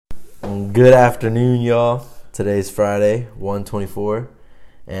Good afternoon, y'all. Today's Friday, 1/24,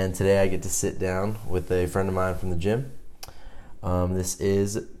 and today I get to sit down with a friend of mine from the gym. This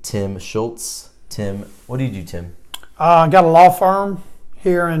is Tim Schultz. Tim, what do you do, Tim? I got a law firm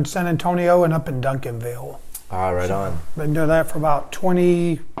here in San Antonio and up in Duncanville. Right on. Been doing that for about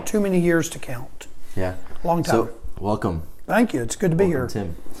 20, too many years to count. Yeah. Long time. So, welcome. Thank you. It's good to be here.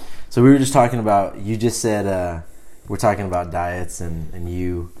 Tim. So we were just talking about, you just said, we're talking about diets and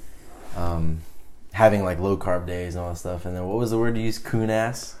you having like low carb days and all that stuff. And then what was the word you used? Coon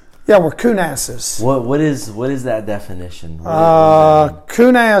ass? Yeah, we're coon asses. What is that definition? What does that mean?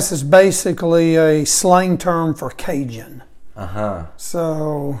 Coon ass is basically a slang term for Cajun. Uh-huh.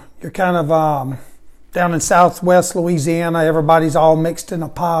 So you're kind of down in southwest Louisiana. Everybody's all mixed in a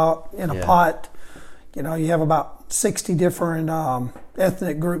pot. You know, you have about 60 different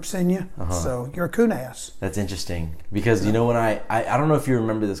ethnic groups in you. Uh-huh. So you're a coon ass. That's interesting because you know when I don't know if you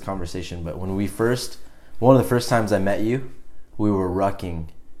remember this conversation, but when one of the first times I met you, we were rucking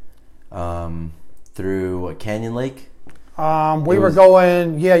through Canyon Lake. We were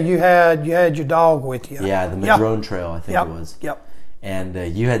going. Yeah, you had your dog with you. Yeah, the Madrone Trail, I think it was. Yep.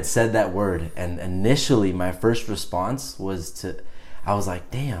 And you had said that word, and initially my first response was I was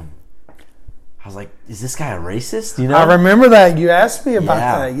like, damn. I was like, is this guy a racist? You know? I remember that. You asked me about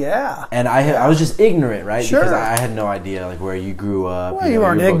that. Yeah. And I was just ignorant, right? Sure. Because I had no idea like where you grew up. Well, you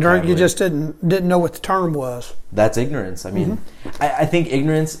weren't ignorant. You just didn't know what the term was. That's ignorance. I mean, I think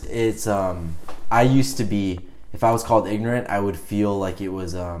ignorance, it's, I used to be, if I was called ignorant, I would feel like it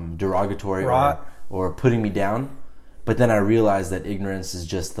was derogatory or putting me down. But then I realized that ignorance is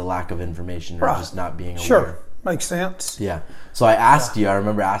just the lack of information or just not being aware. Sure. Makes sense. Yeah. So I asked you, I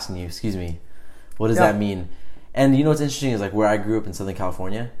remember asking you, excuse me, what does that mean? And you know what's interesting is like where I grew up in Southern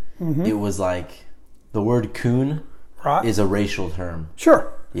California, it was like the word coon is a racial term.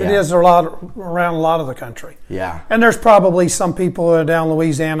 Sure. Yeah. It is around a lot of the country. Yeah. And there's probably some people down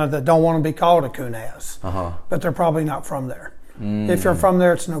Louisiana that don't want to be called a coon ass. Uh-huh. But they're probably not from there. If you're from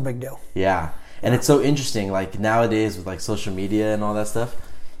there, it's no big deal. Yeah. And it's so interesting, like nowadays with like social media and all that stuff,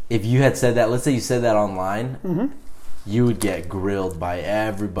 if you had said that, let's say you said that online, you would get grilled by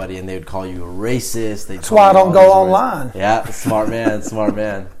everybody and they would call you a racist. That's why I don't go online. Yeah, smart man, smart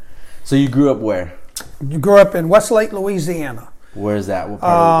man. So you grew up where? You grew up in Westlake, Louisiana. Where is that? What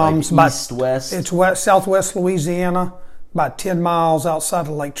part of east, west? It's southwest Louisiana, about 10 miles outside of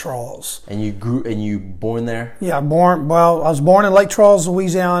Lake Charles. And you born there? Yeah, I was born in Lake Charles,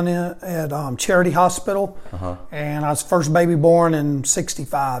 Louisiana at Charity Hospital. Uh-huh. And I was the first baby born in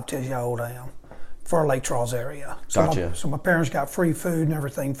 65, tells you how old I am, for Lake Charles area. Gotcha. So my parents got free food and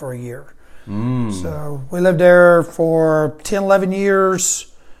everything for a year. So we lived there for 10, 11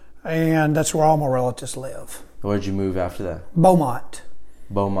 years, and that's where all my relatives live. Where'd you move after that? Beaumont.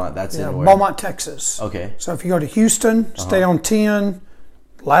 Beaumont, that's in where? Beaumont, Texas. Okay. So if you go to Houston, stay on 10.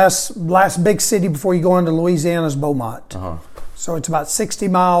 Last big city before you go into Louisiana is Beaumont. Uh-huh. So it's about 60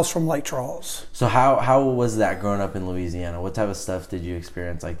 miles from Lake Charles. So how was that growing up in Louisiana? What type of stuff did you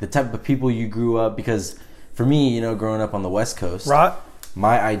experience? Like the type of people you grew up, because for me, you know, growing up on the West Coast,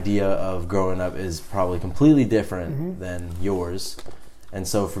 my idea of growing up is probably completely different than yours. And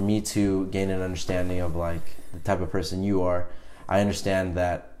so for me to gain an understanding of like the type of person you are, I understand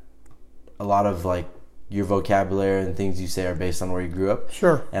that a lot of like your vocabulary and things you say are based on where you grew up.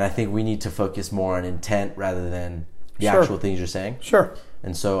 Sure. And I think we need to focus more on intent rather than the actual things you're saying. Sure.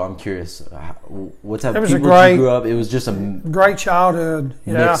 And so I'm curious, what type of people you grew up? It was just a great childhood.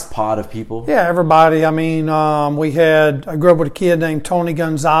 Mixed pot of people? Yeah, everybody. I mean, I grew up with a kid named Tony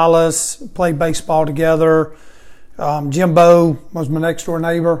Gonzalez, played baseball together. Jimbo was my next door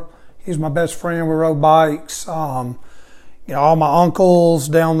neighbor. He's my best friend. We rode bikes. All my uncles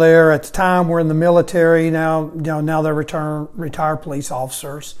down there at the time were in the military. Now they're retired police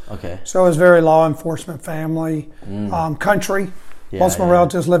officers. Okay. So it was very law enforcement family. Country. Most of my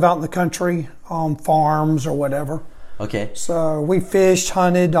relatives live out in the country on farms or whatever. Okay. So we fished,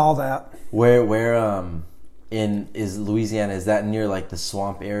 hunted, all that. Where is Louisiana? Is that near like the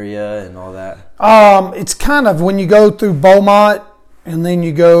swamp area and all that? It's kind of when you go through Beaumont and then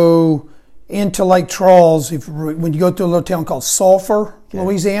you go into Lake Charles. When you go through a little town called Sulphur,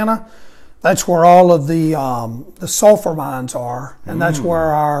 Louisiana, that's where all of the sulfur mines are, and that's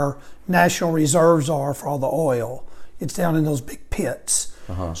where our national reserves are for all the oil. It's down in those big pits.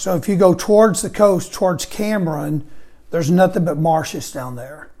 Uh-huh. So if you go towards the coast, towards Cameron, there's nothing but marshes down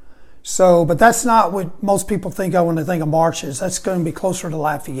there. So, but that's not what most people think of when they think of marshes. That's going to be closer to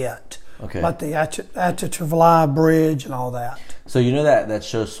Lafayette. Okay. Like the Atchafalaya Bridge and all that. So you know that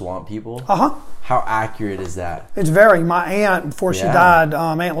show Swamp People? Uh-huh. How accurate is that? It's very. My aunt, before she died,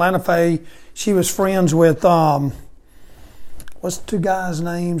 Aunt Lana Faye, she was friends with, what's the two guys'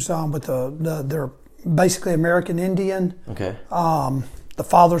 names? With they're basically American Indian. Okay. The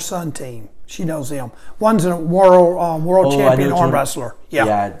father-son team. She knows them. One's a world champion arm wrestler. Yeah.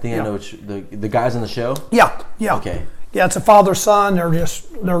 Yeah, I think I know the guys on the show. Yeah. Okay. Yeah, it's a father-son. They're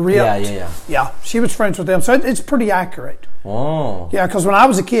ripped. Yeah. Yeah, she was friends with them, so it's pretty accurate. Oh. Yeah, because when I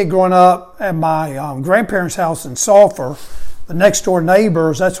was a kid growing up at my grandparents' house in Sulphur, the next door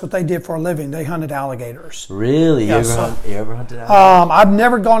neighbors, that's what they did for a living. They hunted alligators. Really? Yeah, you ever hunted alligators? I've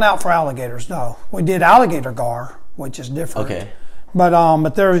never gone out for alligators, no. We did alligator gar, which is different. Okay.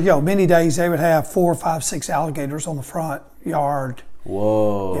 But there's, many days they would have 4, 5, 6 alligators on the front yard.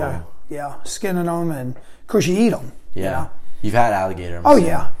 Whoa. Yeah, skinning them, and of course you eat them. Yeah. You know? You've had alligator. Oh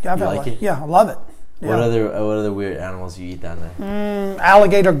yeah, I've you had like it? Yeah, I love it. Yeah. What other weird animals do you eat down there?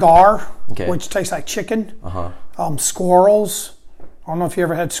 Alligator gar, okay. which tastes like chicken. Uh-huh. Squirrels. I don't know if you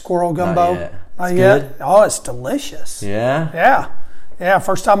ever had squirrel gumbo. Not yet. Not yet? Oh, it's delicious. Yeah? Yeah.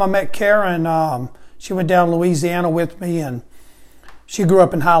 First time I met Karen, she went down to Louisiana with me, and she grew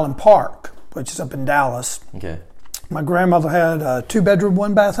up in Highland Park, which is up in Dallas. Okay. My grandmother had a 2-bedroom,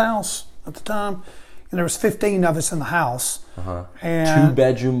 1-bath house at the time, and there was 15 of us in the house. Uh-huh. And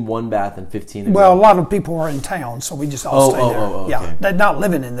 2-bedroom, 1-bath, and 15. Well, a lot of people were in town, so we just all stayed there. Okay. Yeah, they're not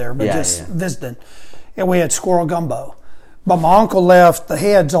living in there, but just visiting. And we had squirrel gumbo. But my uncle left the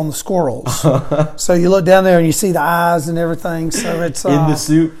heads on the squirrels. So you look down there and you see the eyes and everything. So it's in the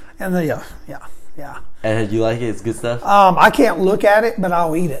soup? And yeah. And you like it? It's good stuff? I can't look at it, but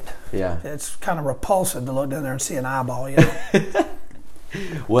I'll eat it. Yeah. It's kind of repulsive to look down there and see an eyeball,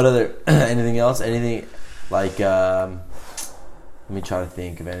 What other, anything else? Anything like, let me try to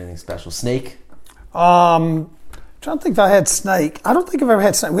think of anything special. Snake? Trying to think if I had snake. I don't think I've ever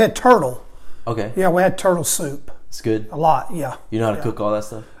had snake. We had turtle. Okay. Yeah, we had turtle soup. It's good? A lot, yeah. You know how to cook all that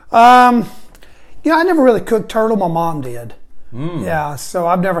stuff? I never really cooked turtle. My mom did. Yeah, so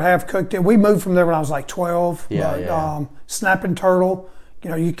I've never have cooked it. We moved from there when I was like 12. Yeah. Snapping turtle,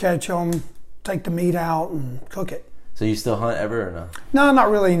 you catch them, take the meat out, and cook it. So you still hunt ever or no? No, not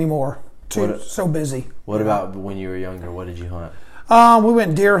really anymore. So busy. What about when you were younger? What did you hunt? We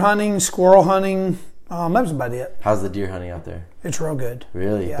went deer hunting, squirrel hunting. That was about it. How's the deer hunting out there? It's real good.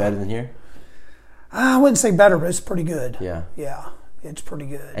 Really? Yeah. Better than here? I wouldn't say better, but it's pretty good. Yeah. Yeah, it's pretty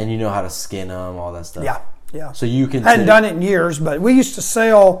good. And you know how to skin them, all that stuff? Yeah. So you can. I hadn't done it in years, but we used to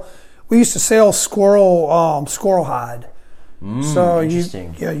sell squirrel hide. So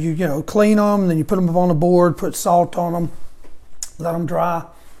you clean them, then you put them up on the board, put salt on them, let them dry,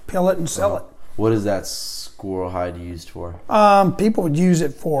 peel it, and sell it. What is that squirrel hide used for? People would use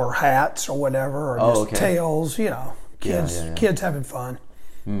it for hats or whatever, or just tails. Kids having fun.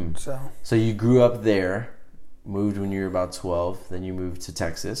 So you grew up there, moved when you were about 12, then you moved to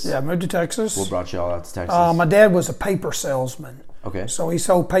Texas. Yeah, I moved to Texas. What brought you all out to Texas? My dad was a paper salesman. Okay. So he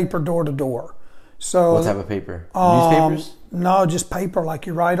sold paper door to door. So what type of paper? Newspapers? No, just paper like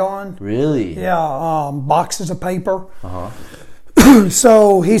you write on. Really? Yeah, boxes of paper. Uh-huh.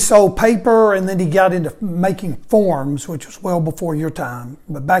 So he sold paper, and then he got into making forms, which was well before your time.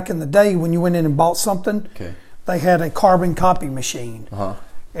 But back in the day, when you went in and bought something, they had a carbon copy machine. Uh-huh.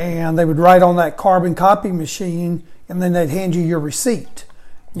 And they would write on that carbon copy machine, and then they'd hand you your receipt.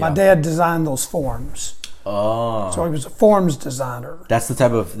 My dad designed those forms. Oh. So he was a forms designer. That's the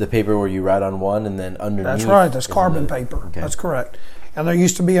type of the paper where you write on one and then underneath. That's right. That's carbon paper. Okay. That's correct. And there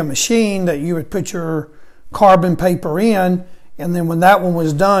used to be a machine that you would put your carbon paper in, and then when that one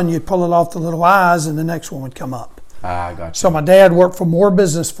was done, you'd pull it off the little eyes, and the next one would come up. Ah, gotcha. So my dad worked for More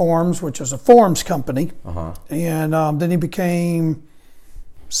Business Forms, which is a forms company. Uh-huh. And then he became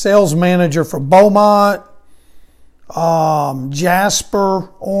sales manager for Beaumont, Jasper,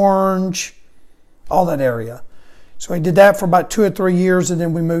 Orange, all that area. So he did that for about 2 or 3 years, and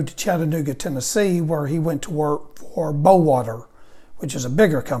then we moved to Chattanooga, Tennessee, where he went to work for Bowater, which is a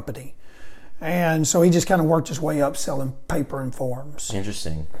bigger company. And so he just kind of worked his way up selling paper and forms.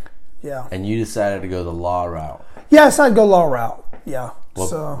 Interesting. Yeah. And you decided to go the law route. Yes, I'd go law route. Yeah.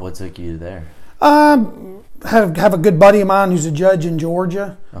 What took you there? Have a good buddy of mine who's a judge in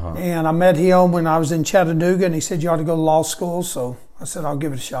Georgia, and I met him when I was in Chattanooga, and he said you ought to go to law school. So I said I'll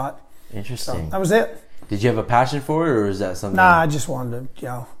give it a shot. Interesting. So that was it. Did you have a passion for it, or is that something? Nah, I just wanted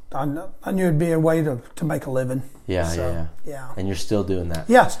to. I knew it'd be a way to make a living. Yeah. And you're still doing that?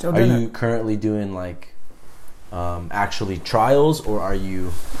 Yeah, still doing it. Are you currently doing actually trials, or are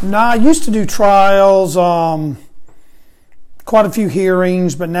you? No, I used to do trials. quite a few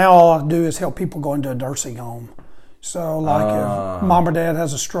hearings, but now all I do is help people go into a nursing home. So like if mom or dad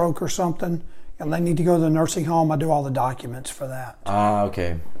has a stroke or something and they need to go to the nursing home, I do all the documents for that.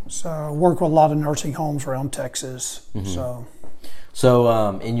 Okay. So I work with a lot of nursing homes around Texas. Mm-hmm.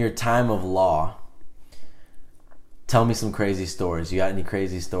 So in your time of law, tell me some crazy stories. You got any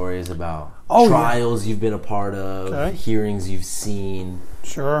crazy stories about trials you've been a part of, hearings you've seen?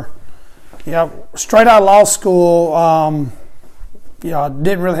 Sure. Yeah, straight out of law school, I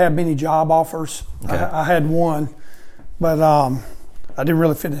didn't really have many job offers. Okay. I had one, but I didn't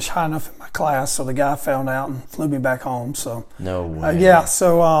really finish high enough in my class, so the guy found out and flew me back home. So no way. That's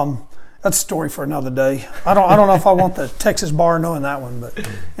a story for another day. I don't know if I want the Texas bar knowing that one, but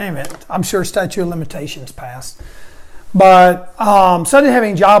anyway, I'm sure statute of limitations passed. But so I didn't have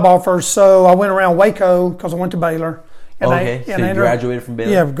any job offers, so I went around Waco because I went to Baylor. So you graduated from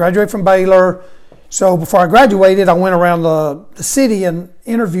Baylor? Yeah, graduated from Baylor. So before I graduated, I went around the city and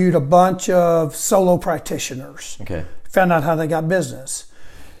interviewed a bunch of solo practitioners. Okay. Found out how they got business.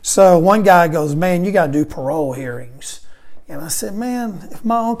 So one guy goes, "Man, you got to do parole hearings." And I said, "Man, if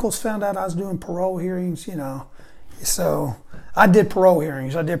my uncles found out I was doing parole hearings, So I did parole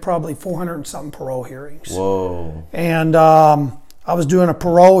hearings. I did probably 400 and something parole hearings. Whoa. And I was doing a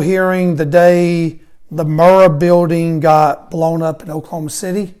parole hearing the day the Murrah building got blown up in Oklahoma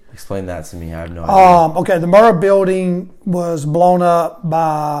City. Explain that to me. I have no idea. The Murrah building was blown up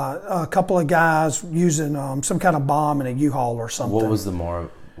by a couple of guys using some kind of bomb in a U-Haul or something. What was the Murrah?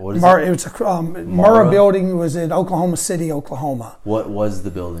 What is it? It was Murrah building was in Oklahoma City, Oklahoma. What was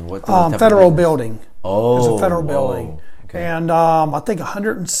the building? What federal building. Oh, it was a federal building. Okay. And I think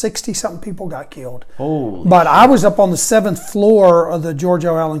 160 something people got killed. But I was up on the 7th floor of the George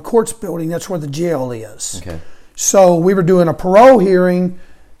O. Allen Courts building. That's where the jail is. Okay. So we were doing a parole hearing,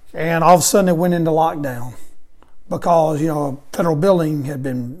 and all of a sudden it went into lockdown because a federal building had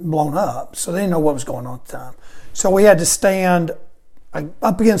been blown up. So they didn't know what was going on at the time. So we had to stand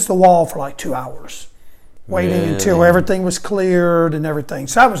up against the wall for like 2 hours, waiting until everything was cleared and everything.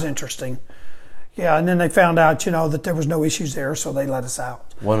 So that was interesting. Yeah, and then they found out, that there was no issues there, so they let us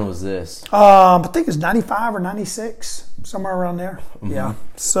out. When was this? I think it was 95 or 96, somewhere around there. Mm-hmm. Yeah.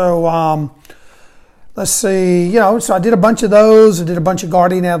 So let's see. So I did a bunch of those. I did a bunch of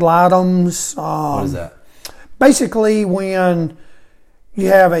guardian ad litem's. What is that? Basically, when you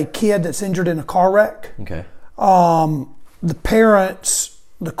have a kid that's injured in a car wreck. Okay.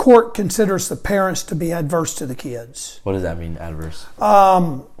 The court considers the parents to be adverse to the kids. What does that mean, adverse?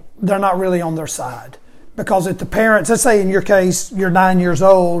 They're not really on their side. Because if the parents, let's say in your case, you're 9 years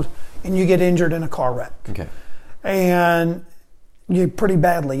old and you get injured in a car wreck. Okay. And you're pretty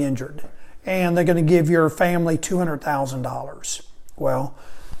badly injured. And they're going to give your family $200,000. Well,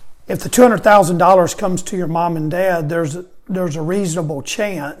 if the $200,000 comes to your mom and dad, there's a reasonable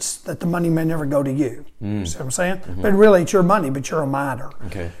chance that the money may never go to you. See what I'm saying? Mm-hmm. But really, it's your money, but you're a minor.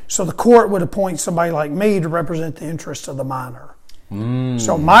 Okay. So the court would appoint somebody like me to represent the interests of the minor.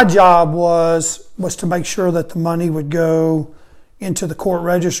 So my job was to make sure that the money would go into the court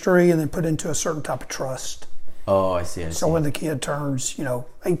registry and then put into a certain type of trust. Oh, I see. So when the kid turns,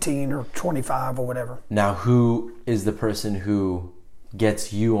 18 or 25 or whatever. Now, who is the person who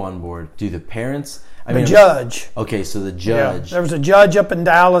gets you on board? Do the parents? The judge. Okay, so the judge. Yeah, there was a judge up in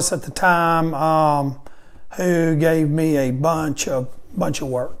Dallas at the time who gave me a bunch of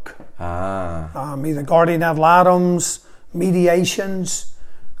work. Either guardian ad litem's, mediations,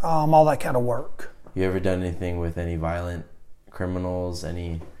 all that kind of work. You ever done anything with any violent criminals?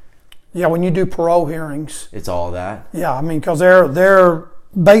 Yeah, when you do parole hearings. It's all that? Yeah, because they're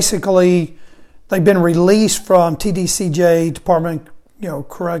basically, they've been released from TDCJ, Department of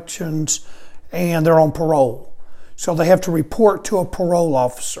Corrections, and they're on parole. So they have to report to a parole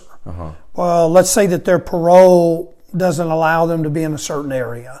officer. Uh-huh. Well, let's say that their parole doesn't allow them to be in a certain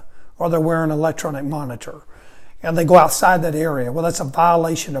area, or they're wearing an electronic monitor, and they go outside that area. Well, that's a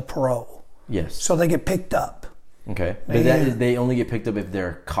violation of parole. Yes. So they get picked up. Okay. But they only get picked up if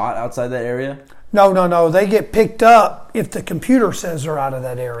they're caught outside that area? No. They get picked up if the computer says they're out of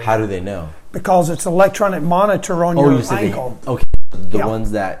that area. How do they know? Because it's an electronic monitor on your ankle. The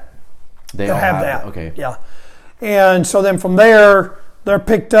ones that they all have that. Okay. Yeah. And so then from there, they're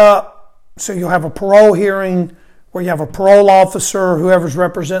picked up. So you'll have a parole hearing where you have a parole officer, whoever's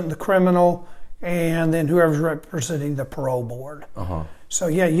representing the criminal, and then whoever's representing the parole board. Uh-huh. So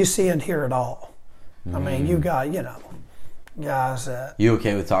yeah, you see and hear it all. You got, guys that... You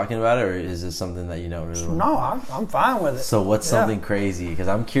okay with talking about it, or is this something that you don't really want? No, I'm fine with it. So what's something crazy? Because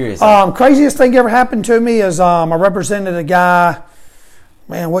I'm curious. Craziest thing ever happened to me is I represented a guy,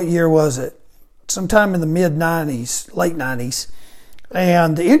 man, what year was it? sometime in the mid 90s, late 90s.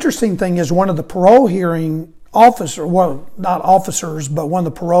 And the interesting thing is one of the parole hearing officer, well, not officers, but one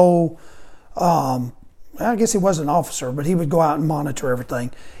of the parole, I guess he was an officer, but he would go out and monitor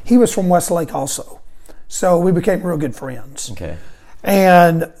everything. He was from Westlake also. So we became real good friends. Okay.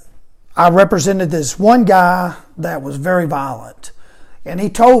 And I represented this one guy that was very violent. And he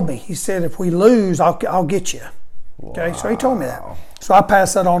told me, he said, if we lose, I'll get you. Okay, so he told me that. So I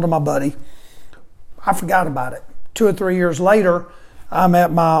passed that on to my buddy. I forgot about it. 2 or 3 years later, I'm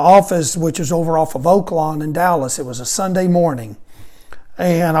at my office, which is over off of Oaklawn in Dallas. It was a Sunday morning.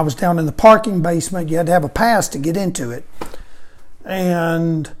 And I was down in the parking basement. You had to have a pass to get into it.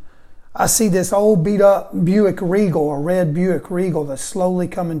 And I see this old beat up Buick Regal, a red Buick Regal that's slowly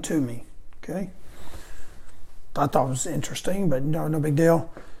coming to me. Okay. I thought it was interesting, but no big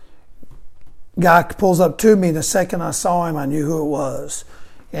deal. Guy pulls up to me. The second I saw him, I knew who it was.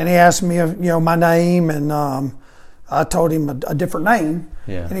 And he asked me, my name, and I told him a different name.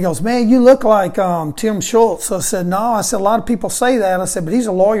 Yeah. And he goes, man, you look like Tim Schultz. So I said, no. I said, a lot of people say that. I said, but he's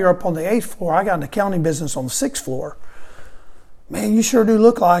a lawyer up on the 8th floor. I got an accounting business on the 6th floor. Man, you sure do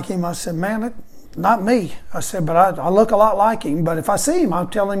look like him. I said, man, not me. I said, but I look a lot like him. But if I see him, I'll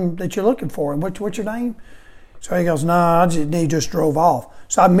tell him that you're looking for him. What's your name? So he goes, no, he just drove off.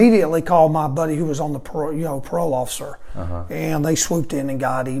 So I immediately called my buddy who was on the parole officer. Uh-huh. And they swooped in and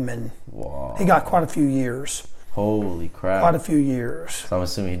got him. And he got quite a few years. Holy crap. Quite a few years. So I'm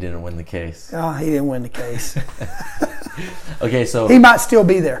assuming he didn't win the case. No, he didn't win the case. Okay, so he might still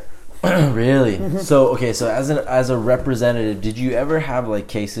be there. Really? Mm-hmm. So as a representative, did you ever have like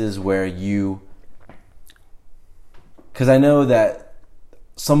cases where because I know that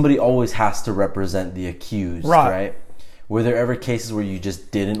somebody always has to represent the accused, right? Were there ever cases where you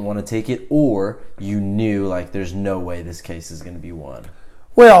just didn't want to take it, or you knew like there's no way this case is going to be won?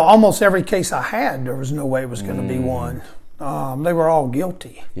 Well, almost every case I had, there was no way it was going to be won. They were all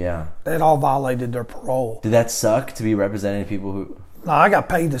guilty. Yeah. They had all violated their parole. Did that suck to be representing people who... No, I got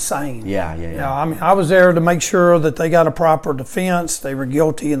paid the same. Yeah. I mean, I was there to make sure that they got a proper defense. They were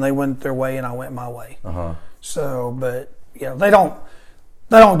guilty, and they went their way, and I went my way. Uh-huh. So, but, they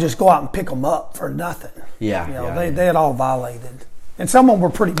don't just go out and pick them up for nothing. Yeah. They had all violated. And some of them were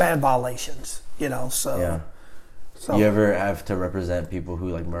pretty bad violations, so... Yeah. So, you ever have to represent people who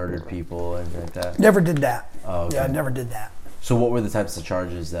like murdered people and like that? Never did that. Oh, okay. Yeah, I never did that. So what were the types of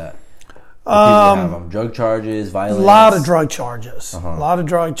charges that people have? Drug charges, violence? A lot of drug charges. Uh-huh. A lot of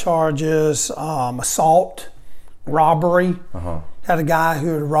drug charges. Assault, robbery. Uh-huh. Had a guy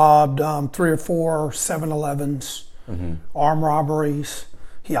who had robbed 3 or 4 7-Elevens. Mm-hmm. Armed robberies.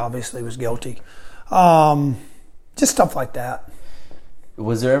 He obviously was guilty. Just stuff like that.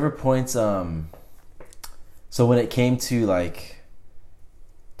 Was there ever points... So when it came to like,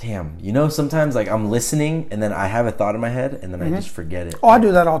 damn, sometimes like I'm listening and then I have a thought in my head and then I just forget it. Oh, I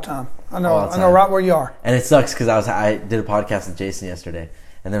do that all the time. I know right where you are. And it sucks because I did a podcast with Jason yesterday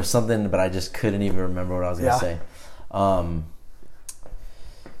and there was something, but I just couldn't even remember what I was going to say.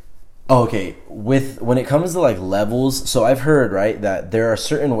 Okay, when it comes to like levels, so I've heard, right, that there are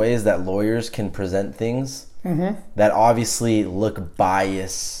certain ways that lawyers can present things that obviously look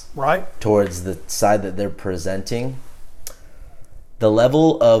biased. Right. Towards the side that they're presenting. The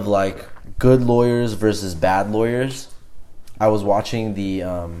level of like good lawyers versus bad lawyers. I was watching the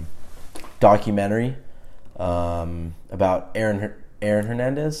documentary about Aaron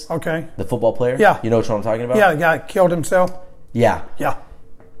Hernandez. Okay. The football player. Yeah. You know what I'm talking about? Yeah, the guy killed himself. Yeah. Yeah.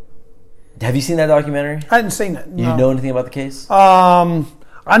 Have you seen that documentary? I hadn't seen it. No. You know anything about the case?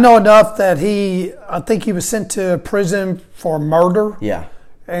 I know enough that I think he was sent to prison for murder. Yeah.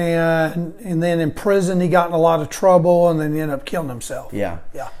 And then in prison he got in a lot of trouble and then he ended up killing himself. Yeah.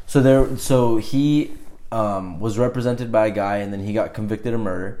 So he was represented by a guy and then he got convicted of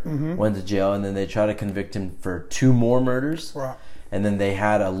murder, went to jail, and then they tried to convict him for 2 more murders. Right. And then they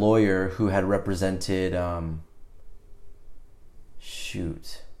had a lawyer who had represented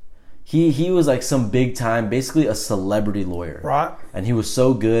He was like some big time, basically a celebrity lawyer. Right. And he was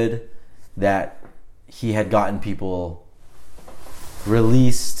so good that he had gotten people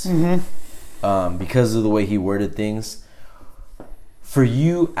released because of the way he worded things. For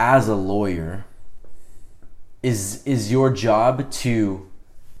you as a lawyer, is your job to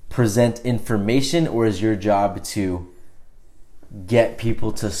present information or is your job to get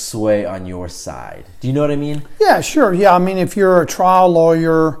people to sway on your side? Do you know what I mean? Yeah, sure. Yeah, I mean, if you're a trial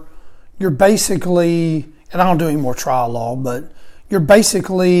lawyer, you're basically, and I don't do any more trial law, but you're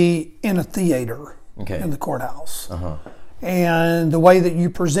basically in a theater in the courthouse. Uh-huh. And the way that you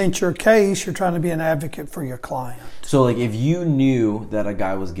present your case, you're trying to be an advocate for your client. So, like, if you knew that a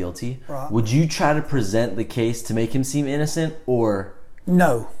guy was guilty, would you try to present the case to make him seem innocent, or?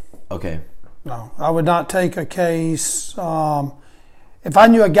 No. Okay. No, I would not take a case. If I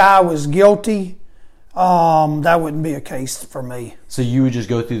knew a guy was guilty, that wouldn't be a case for me. So you would just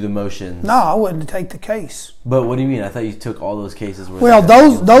go through the motions? No, I wouldn't take the case. But what do you mean? I thought you took all those cases. Well,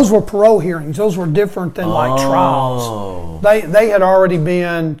 those were parole hearings. Those were different than like trials. They had already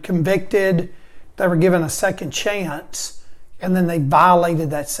been convicted. They were given a second chance, and then they violated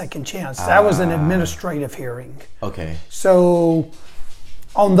that second chance. That was an administrative hearing. Okay. So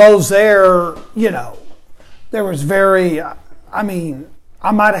on those there, there was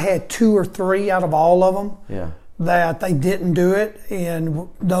I might have had 2 or 3 out of all of them that they didn't do it, and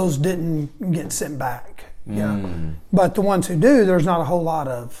those didn't get sent back. But the ones who do, there's not a whole lot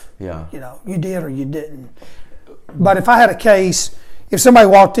of, you did or you didn't. But if I had a case, if somebody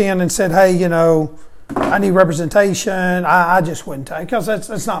walked in and said, hey, I need representation, I just wouldn't take it, because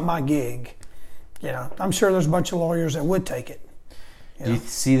that's not my gig. I'm sure there's a bunch of lawyers that would take it. Do you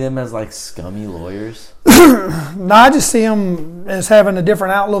see them as like scummy lawyers? No, I just see them as having a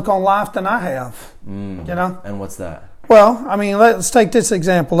different outlook on life than I have. And what's that? Well, let's take this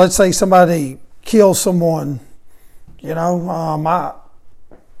example. Let's say somebody kills someone. I don't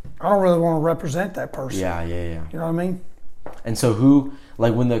really want to represent that person. Yeah. You know what I mean? And so who,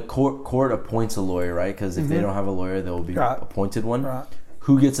 like when the court appoints a lawyer, right? Because if they don't have a lawyer, there will be appointed one. Right.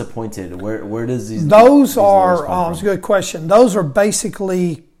 Who gets appointed? Where does these? Those are. It's a good question. Those are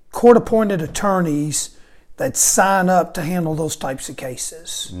basically court-appointed attorneys that sign up to handle those types of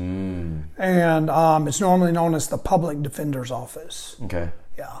cases, and it's normally known as the public defender's office. Okay.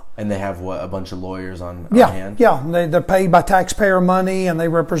 Yeah. And they have a bunch of lawyers on hand. Yeah. They're paid by taxpayer money, and they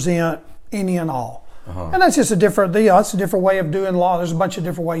represent any and all. And that's just a different deal. That's a different way of doing law. There's a bunch of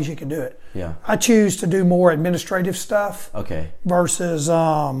different ways you can do it. Yeah. I choose to do more administrative stuff. Okay. Versus,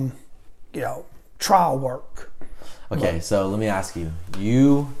 trial work. Okay, so let me ask you.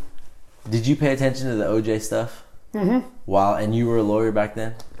 Did you pay attention to the OJ stuff? Mm-hmm. And you were a lawyer back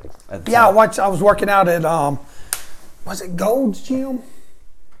then? I was working out at, was it Gold's Gym?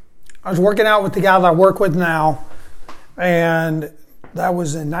 I was working out with the guy that I work with now. And that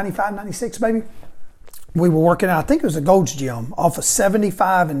was in 95, 96, maybe. We were working out, I think it was a Gold's Gym off of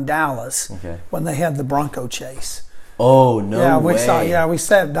 75 in Dallas when they had the Bronco chase. Oh, no way. We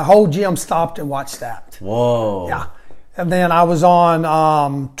sat, the whole gym stopped and watched that. Whoa. Yeah. And then I was on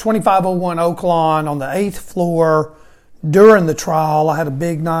 2501 Oaklawn on the 8th floor during the trial. I had a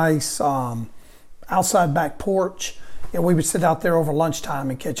big, nice outside back porch. And we would sit out there over lunchtime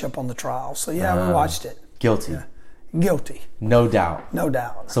and catch up on the trial. So, we watched it. Guilty. Yeah. Guilty. No doubt. No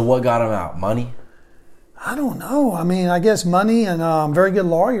doubt. So what got him out? Money? I don't know. I guess money and very good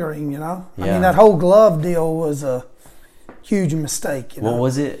lawyering, Yeah. That whole glove deal was a huge mistake, What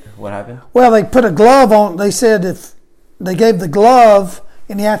was it? What happened? Well, they put a glove on. They said if they gave the glove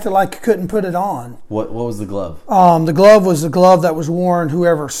and he acted like he couldn't put it on. What was the glove? The glove was the glove that was worn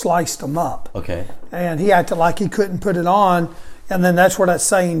whoever sliced him up. Okay. And he acted like he couldn't put it on. And then that's where that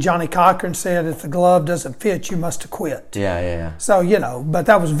saying Johnny Cochran said, if the glove doesn't fit, you must acquit. Yeah. So, but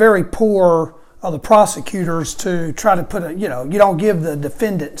that was very poor of the prosecutors to try to put you don't give the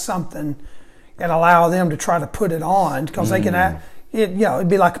defendant something and allow them to try to put it on because they can, it'd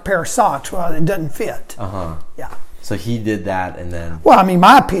be like a pair of socks. Well, it doesn't fit. Yeah. So he did that and then. Well,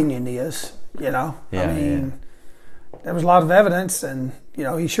 my opinion is, there was a lot of evidence and,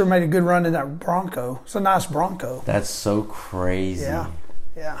 he sure made a good run in that Bronco. It's a nice Bronco. That's so crazy.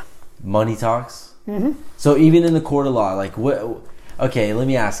 Yeah. Money talks? Mm-hmm. So even in the court of law, like okay, let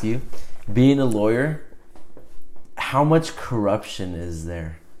me ask you, being a lawyer, how much corruption is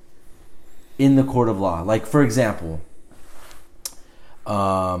there in the court of law? Like, for example,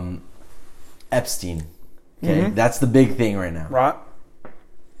 Epstein. Okay, that's the big thing right now. Right.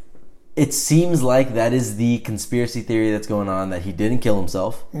 It seems like that is the conspiracy theory that's going on, that he didn't kill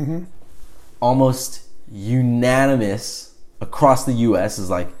himself. Mm-hmm. Almost unanimous across the U.S. is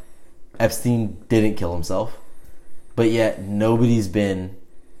like, Epstein didn't kill himself. But yet, nobody's been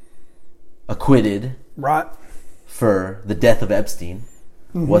acquitted for the death of Epstein.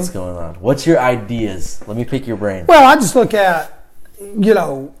 Mm-hmm. What's going on? What's your ideas? Let me pick your brain. Well, I just look at,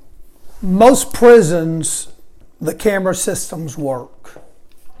 most prisons, the camera systems work.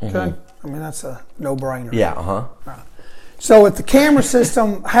 Okay? Mm-hmm. That's a no-brainer. Yeah, Right. So if the camera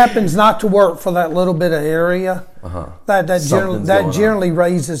system happens not to work for that little bit of area, that generally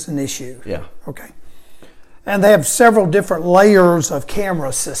raises an issue. Yeah. Okay. And they have several different layers of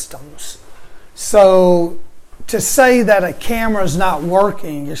camera systems. So to say that a camera is not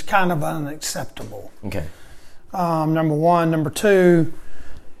working is kind of unacceptable. Okay. Number one. Number two,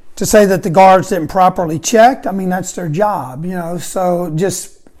 to say that the guards didn't properly check, I mean, that's their job, So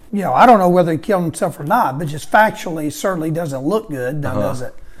just, I don't know whether he killed himself or not, but just factually, it certainly doesn't look good, does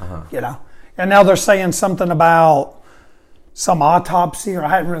it? And now they're saying something about some autopsy, or I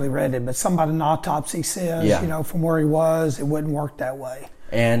hadn't really read it, but somebody in an autopsy says, from where he was, it wouldn't work that way.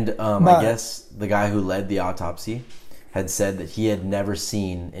 And I guess the guy who led the autopsy had said that he had never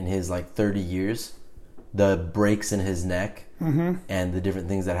seen in his 30 years the breaks in his neck and the different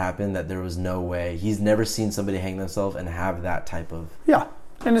things that happened, that there was no way. He's never seen somebody hang themselves and have that type of... Yeah.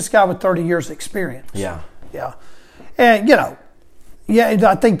 And this guy with 30 years experience. Yeah. Yeah. And,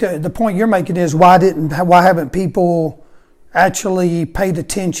 I think the point you're making is why haven't people actually paid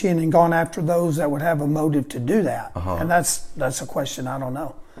attention and gone after those that would have a motive to do that? And that's a question I don't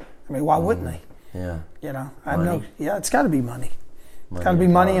know. I mean, why wouldn't they? Yeah. I know. Yeah, it's got to be money. It's got to be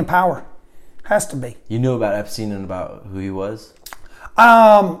money and power. Has to be. You knew about Epstein and about who he was?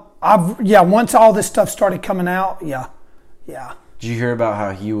 Once all this stuff started coming out, yeah. Did you hear about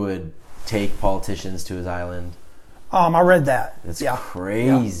how he would take politicians to his island? I read that. It's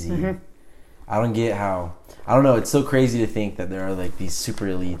crazy. Yeah. I don't get how. I don't know. It's so crazy to think that there are these super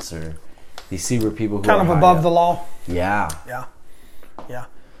elites or these super people who kind are of above the law. Yeah.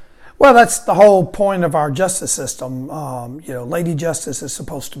 Well, that's the whole point of our justice system. Lady Justice is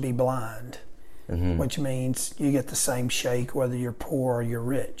supposed to be blind, which means you get the same shake whether you're poor or you're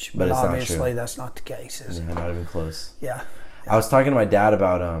rich. But obviously, that's not the case, is it? Not even close. Yeah. I was talking to my dad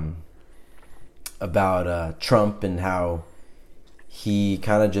about Trump and how he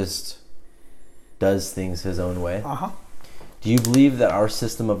kind of just does things his own way. Do you believe that our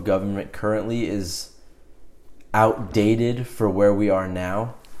system of government currently is outdated for where we are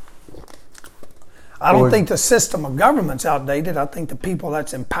now? I don't think the system of government's outdated. I think the people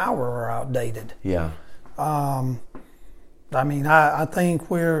that's in power are outdated. Yeah. I think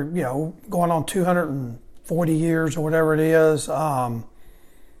we're, going on 240 years or whatever it is. We're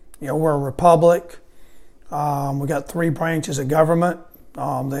a republic. We got 3 branches of government. They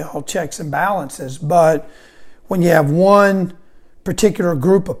all checks and balances. But when you have one particular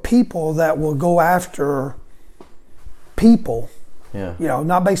group of people that will go after people,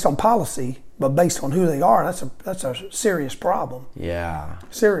 not based on policy, but based on who they are, that's a serious problem. Yeah.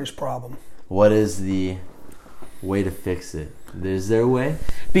 Serious problem. What is the way to fix it? Is there a way?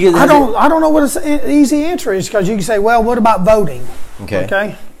 Because I don't know what an easy answer is, because you can say, well, what about voting?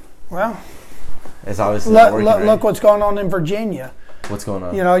 Okay. Well, it's obviously not working, right? Look what's going on in Virginia. What's going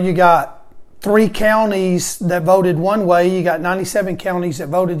on? You got 3 counties that voted one way. You got 97 counties that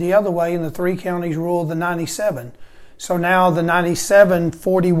voted the other way, and the 3 counties ruled the 97. So now the 97,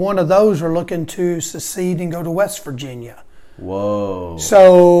 41 of those are looking to secede and go to West Virginia. Whoa.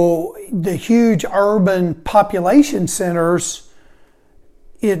 So the huge urban population centers,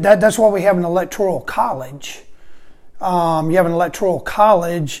 that's why we have an electoral college. You have an electoral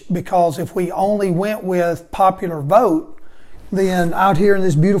college because if we only went with popular vote, then out here in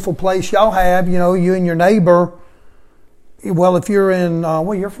this beautiful place y'all have, you and your neighbor. Well, if you're in,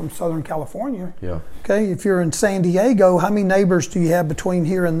 you're from Southern California. Yeah. Okay, if you're in San Diego, how many neighbors do you have between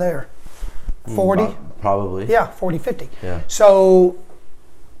here and there? 40? Probably. Yeah, 40, 50. Yeah. So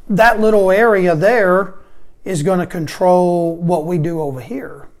that little area there is going to control what we do over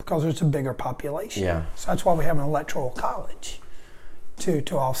here because there's a bigger population. Yeah. So that's why we have an electoral college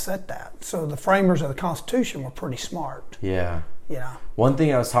to offset that. So the framers of the Constitution were pretty smart. Yeah. Yeah. One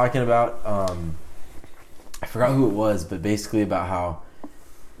thing I was talking about, I forgot who it was, but basically about how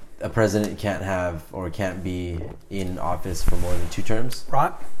a president can't be in office for more than 2 terms.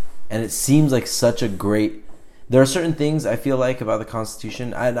 Right. And it seems like such a great... There are certain things I feel like about the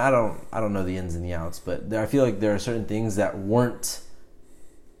Constitution. I don't know the ins and the outs, but I feel like there are certain things that weren't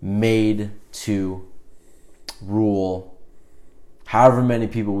made to rule however many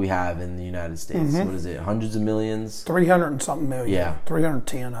people we have in the United States. What is it? Hundreds of millions? 300 and something million. Yeah.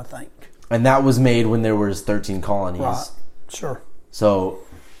 310, I think. And that was made when there was 13 colonies. Right. Sure. So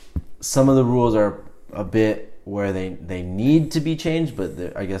some of the rules are a bit where they need to be changed,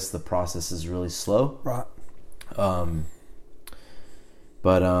 but I guess the process is really slow. Right. I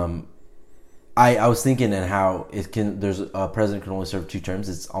was thinking and how there's a president can only serve 2 terms.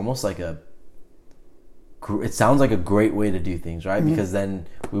 It's almost like it sounds like a great way to do things, right? Because then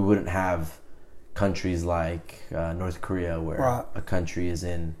we wouldn't have countries like North Korea where a country is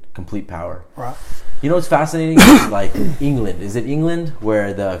in complete power. Right. You know what's fascinating? Like England. Is it England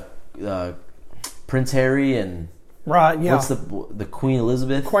where the Prince Harry and Right, yeah. What's the Queen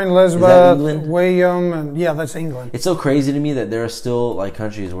Elizabeth? Queen Elizabeth, is that England? William, and yeah, that's England. It's so crazy to me that there are still like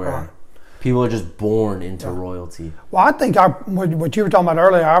countries where people are just born into royalty. Well, I think what you were talking about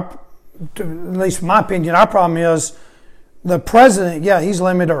earlier, at least in my opinion, our problem is the president, he's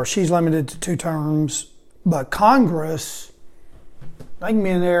limited or she's limited to 2 terms, but Congress, they can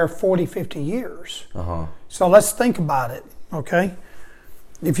be in there 40, 50 years. So let's think about it, okay?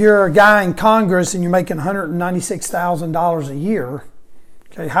 If you're a guy in Congress and you're making $196,000 a year,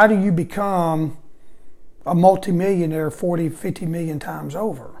 okay, how do you become a multimillionaire 40, 50 million times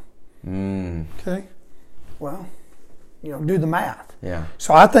over? Okay? Well, do the math. Yeah.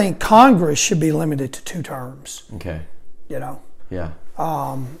 So I think Congress should be limited to 2 terms. Okay. Yeah.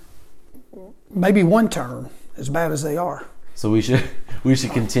 Maybe 1 term, as bad as they are. So we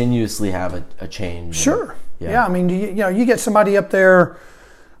should continuously have a change. Sure. Yeah. I mean, you get somebody up there,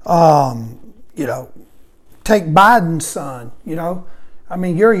 take Biden's son, I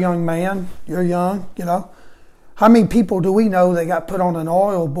mean, you're a young man, you're young, How many people do we know that got put on an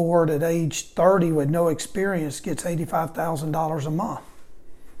oil board at age 30 with no experience gets $85,000 a month?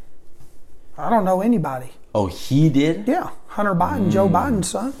 I don't know anybody. Oh, he did? Yeah. Hunter Biden, Joe Biden's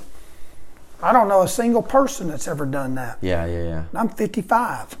son. I don't know a single person that's ever done that. Yeah. I'm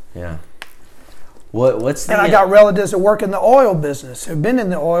 55. Yeah. What's the... And I got relatives that work in the oil business, who've been in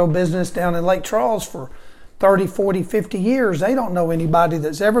the oil business down in Lake Charles for 30, 40, 50 years. They don't know anybody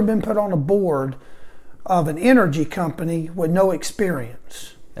that's ever been put on a board of an energy company with no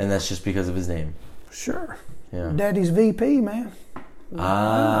experience. And that's just because of his name? Sure. Yeah. Daddy's VP, man.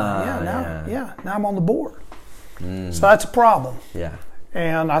 Now I'm on the board. So that's a problem. Yeah.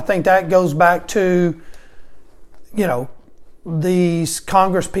 And I think that goes back to, these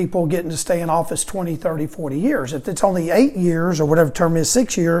Congress people getting to stay in office 20, 30, 40 years. If it's only 8 years or whatever term is,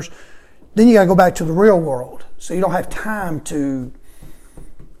 6 years, then you got to go back to the real world. So you don't have time to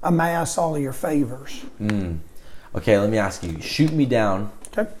amass all of your favors. Okay, let me ask you. Shoot me down.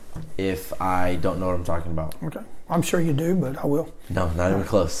 Okay. If I don't know what I'm talking about. Okay. I'm sure you do, but I will. No, not even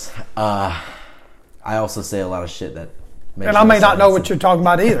close. I also say a lot of shit that makes and I may not know what you're talking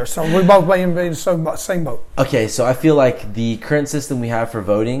about either, so we both may be in the same boat. Okay, so I feel like the current system we have for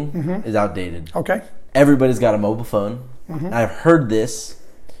voting is outdated. Okay. Everybody's got a mobile phone. I've heard this.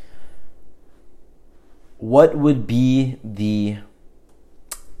 What would be the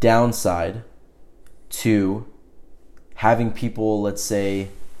downside to having people, let's say,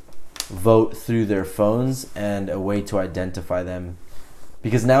 vote through their phones and a way to identify them?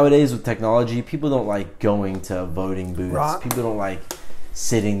 Because nowadays with technology, people don't like going to voting booths. Right. People don't like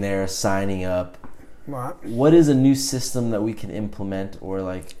sitting there signing up. Right. What is a new system that we can implement, or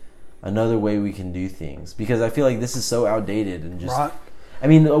like another way we can do things? Because I feel like this is so outdated and just. Right. I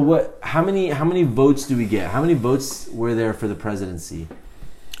mean, how many votes do we get? How many votes were there for the presidency?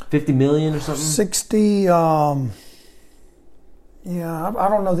 50 million or something? 60. I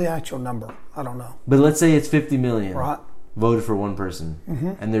don't know the actual number. I don't know. But let's say it's 50 million. Right. Voted for one person.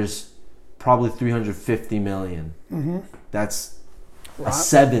 And there's probably 350 million. That's a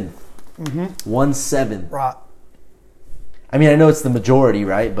seventh. 1/7. Right. I mean, I know it's the majority,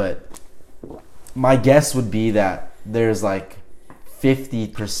 right? But my guess would be that there's like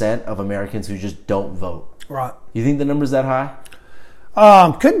 50% of Americans who just don't vote. Right. You think the number's that high?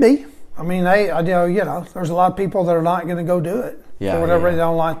 Could be. I mean, there's a lot of people that are not going to go do it. Yeah. For whatever they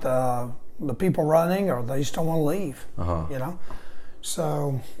don't like the people running, or they just don't want to leave.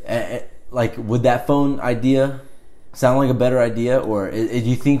 So. Like, would that phone idea sound like a better idea, or do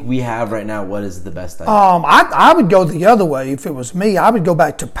you think we have right now what is the best idea? I would go the other way if it was me. I would go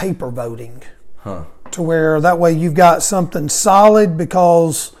back to paper voting. To where that way you've got something solid,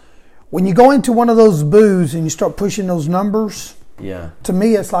 because when you go into one of those booths and you start pushing those numbers, to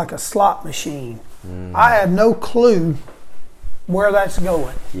me it's like a slot machine. I have no clue where that's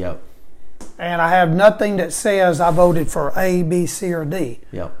going. Yep. And I have nothing that says I voted for A, B, C, or D.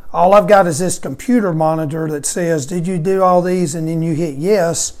 Yep. All I've got is this computer monitor that says, did you do all these? And then you hit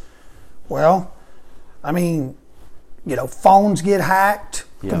yes. Well, I mean, phones get hacked.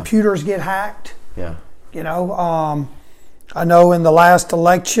 Computers get hacked. Yeah. I know in the last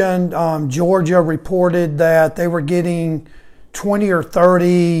election, Georgia reported that they were getting 20 or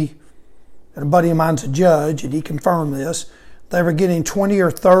 30, and a buddy of mine's a judge, and he confirmed this, they were getting 20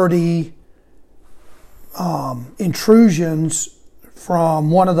 or 30 intrusions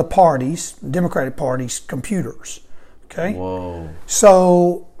from one of the parties, Democratic Party's computers. Okay? Whoa.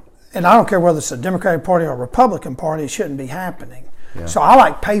 So, and I don't care whether it's a Democratic Party or a Republican Party, it shouldn't be happening. Yeah. So I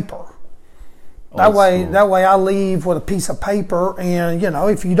like paper. That Old way school. I leave with a piece of paper, and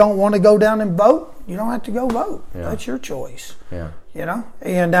if you don't want to go down and vote, you don't have to go vote. Yeah. That's your choice. Yeah. You know?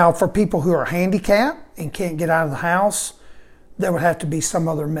 And now for people who are handicapped and can't get out of the house, there would have to be some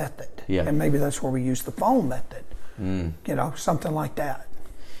other method. Yeah. And maybe that's where we use the phone method. You know, something like that.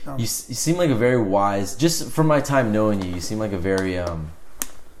 You seem like a very wise, just from my time knowing you, you seem like a very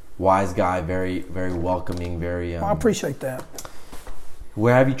wise guy, very, very welcoming, very... I appreciate that.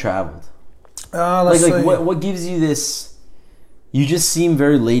 Where have you traveled? Let's see. What gives you this... You just seem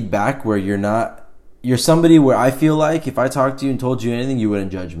very laid back where you're not... You're somebody where I feel like if I talked to you and told you anything, you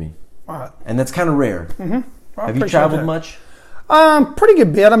wouldn't judge me. All right. And that's kind of rare. Have you traveled much? Pretty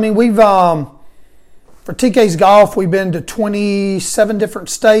good bit. I mean, we've... For TK's Golf, we've been to 27 different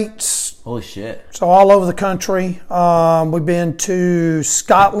states. Holy shit. So all over the country. We've been to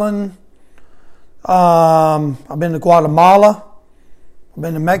Scotland. I've been to Guatemala. I've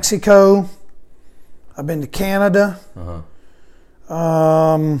been to Mexico. I've been to Canada.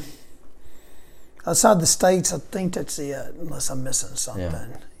 Outside the States, I think that's it, unless I'm missing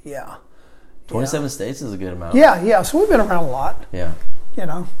something. Yeah. 27 states is a good amount. Yeah. So we've been around a lot. Yeah. You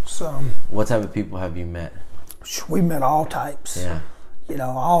know, so. What type of people have you met? We've met all types. Yeah. You know,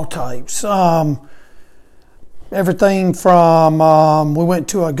 all types. Everything from, we went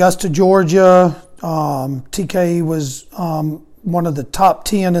to Augusta, Georgia. TK was one of the top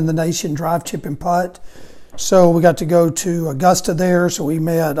 10 in the nation drive, chip, and putt. So we got to go to Augusta there. So we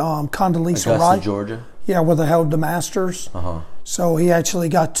met Condoleezza Rice. Augusta, Georgia? Yeah, where they held the Masters. So he actually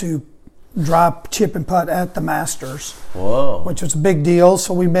got to drive, chip, and putt at the Masters. Whoa. Which was a big deal.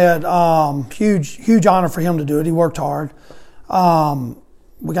 So we met, huge honor for him to do it. He worked hard.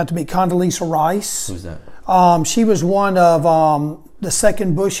 We got to meet Condoleezza Rice. Who's that? She was one of the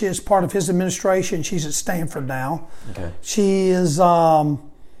second Bush's part of his administration. She's at Stanford now. Okay. She is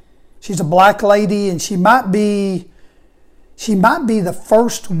she's a black lady, and she might be the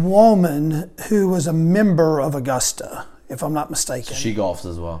first woman who was a member of Augusta, if I'm not mistaken. She golfs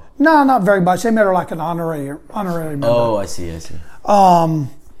as well? No, not very much. They met her like an honorary member. Oh, I see.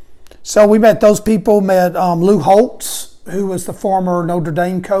 So we met those people. Met Lou Holtz, who was the former Notre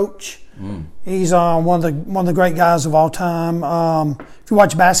Dame coach. He's one of the great guys of all time. If you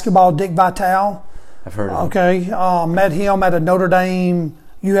watch basketball, Dick Vitale. I've heard of him. Okay. Met him at a Notre Dame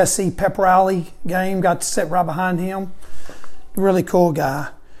USC pep rally game. Got to sit right behind him. Really cool guy.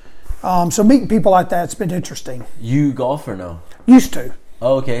 So meeting people like that's been interesting. You golf or no? Used to.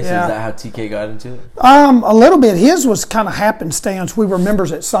 Oh, okay. So is that how TK got into it? A little bit. His was kind of happenstance. We were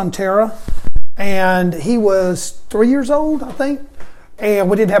members at Sunterra, and he was 3 years old, I think, and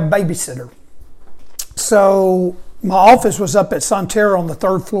we didn't have a babysitter. So my office was up at Sunterra on the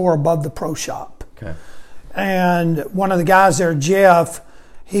third floor above the pro shop. Okay. And one of the guys there, Jeff,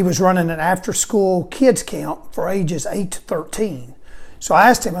 he was running an after-school kids camp for ages 8 to 13. So I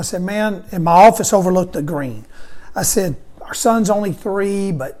asked him, I said, man, and my office overlooked the green. I said, our son's only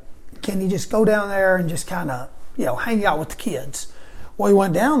 3, but can you just go down there and just kind of, hang out with the kids? Well, he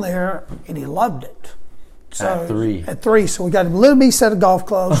went down there and he loved it. So, at 3? At 3. So we got him a little bitty set of golf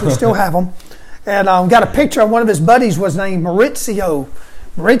clubs. We still have them. And got a picture of one of his buddies was named Mauricio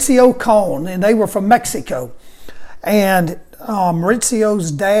Cohn, and they were from Mexico. And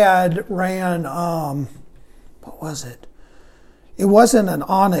Maurizio's dad ran, what was it? It wasn't an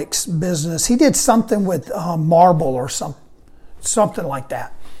onyx business. He did something with marble or something like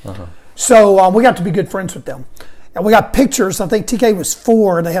that. So we got to be good friends with them. And we got pictures. I think TK was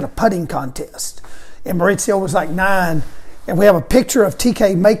 4, and they had a putting contest. And Maurizio was like 9. And we have a picture of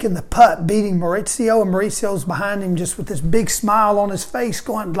TK making the putt, beating Maurizio, and Mauricio's behind him just with this big smile on his face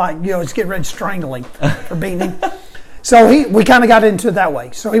going like, he's getting ready to strangle him for beating him. So we kind of got into it that way.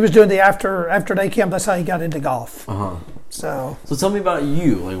 So he was doing the after day camp. That's how he got into golf. So tell me about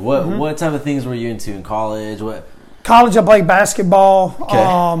you. Like what type of things were you into in college? College, I played basketball.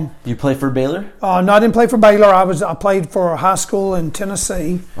 Okay. You play for Baylor? No, I didn't play for Baylor. I played for a high school in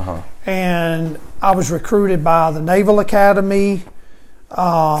Tennessee, and I was recruited by the Naval Academy.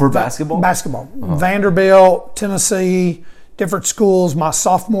 For basketball? Basketball. Vanderbilt, Tennessee, different schools. My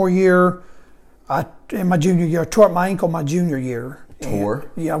sophomore year, in my junior year, I tore up my ankle my junior year.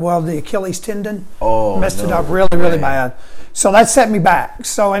 Tore? Yeah, well, the Achilles tendon messed it up really bad. So that set me back.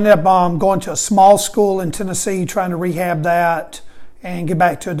 So I ended up going to a small school in Tennessee, trying to rehab that and get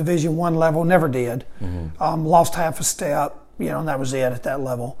back to a Division I level. Never did. Lost half a step, and that was it at that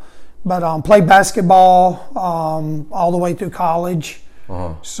level. But played basketball all the way through college.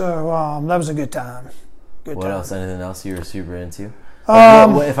 So that was a good time. What else? Anything else you were super into?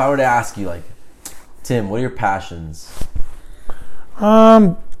 If I were to ask you, like, Tim, what are your passions?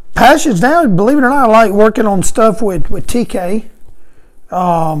 Passions now, believe it or not, I like working on stuff with TK.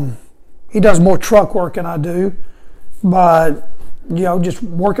 He does more truck work than I do, but just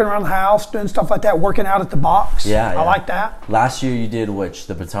working around the house, doing stuff like that, working out at the box. Yeah, I like that. Last year you did which?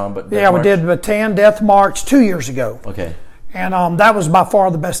 The Bataan Death Yeah, March? we did Bataan Death March 2 years ago. Okay. And that was by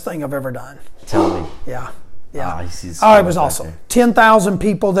far the best thing I've ever done. Tell me. Yeah. It was awesome. 10,000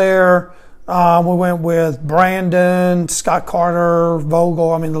 people there. We went with Brandon, Scott Carter,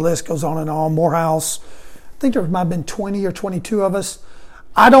 Vogel. I mean, the list goes on and on. Morehouse. I think there might have been 20 or 22 of us.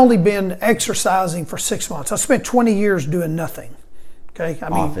 I'd only been exercising for 6 months. I spent 20 years doing nothing. Okay,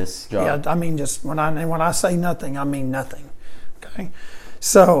 office job. Yeah, I mean, just when I say nothing, I mean nothing. Okay,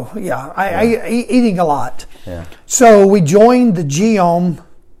 so I eating a lot. Yeah. So we joined the GM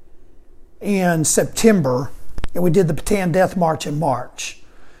in September, and we did the Bataan Death March in March.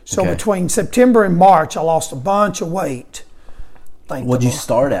 So between September and March, I lost a bunch of weight. What'd you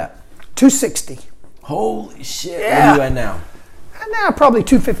start at? 260. Holy shit! Yeah. Where are you at now? And now probably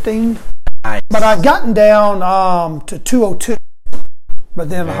 215. Nice. But I've gotten down to 202. But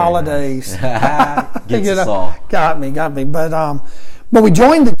then the holidays Gets us all. got me. But we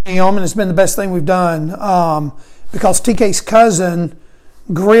joined the gym, and it's been the best thing we've done because TK's cousin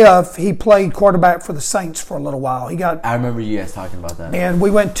Griff, he played quarterback for the Saints for a little while. I remember you guys talking about that. And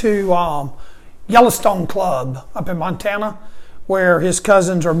we went to Yellowstone Club up in Montana, where his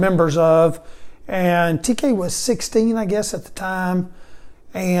cousins are members of. And TK was 16, I guess, at the time,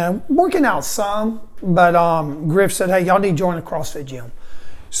 and working out some. But Griff said, "Hey, y'all need to join a CrossFit gym."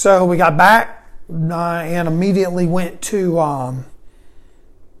 So we got back and immediately went to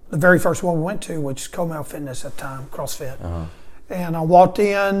the very first one we went to, which is Comel Fitness at the time, CrossFit. Uh-huh. And I walked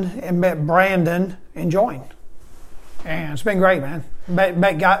in and met Brandon and joined. And it's been great, man.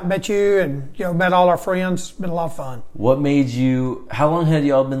 Met you and met all our friends. It's been a lot of fun. What made you? How long had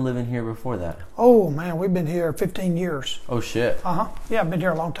y'all been living here before that? Oh man, we've been here 15 years. Oh shit. Yeah, I've been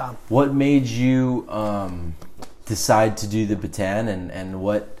here a long time. What made you decide to do the Bataan, and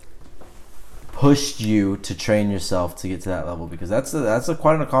what pushed you to train yourself to get to that level? Because that's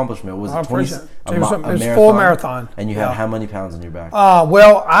quite an accomplishment. Was it 20? It was a full marathon. And you had how many pounds on your back?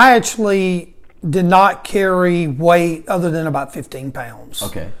 Well, I actually did not carry weight other than about 15 pounds.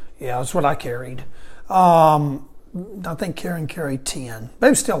 Okay. Yeah, that's what I carried. I think Karen carried 10. But it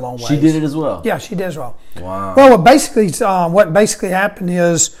was still a long way. She did it as well? Yeah, she did as well. Wow. Well, what basically happened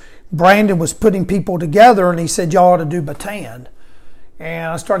is Brandon was putting people together, and he said, y'all ought to do Bataan.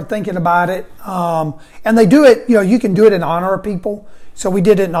 And I started thinking about it. And they do it, you can do it in honor of people. So we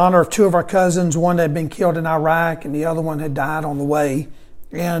did it in honor of two of our cousins, one that had been killed in Iraq, and the other one had died on the way.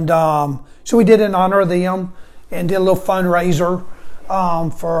 And so we did it in honor of them and did a little fundraiser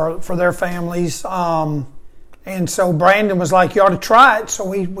for their families. And so Brandon was like, you ought to try it. So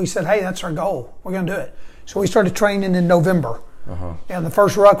we said, hey, that's our goal. We're going to do it. So we started training in November. Uh-huh. And the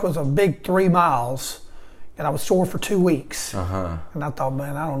first ruck was a big 3 miles. And I was sore for 2 weeks. Uh-huh. And I thought,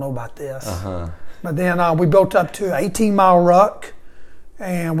 man, I don't know about this. Uh-huh. But then we built up to an 18-mile ruck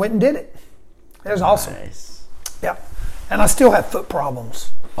and went and did it. It was awesome. Nice. Yep. And I still have foot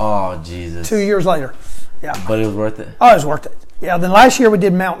problems. Oh, Jesus. 2 years later. Yeah. But it was worth it? Oh, it was worth it. Yeah, then last year we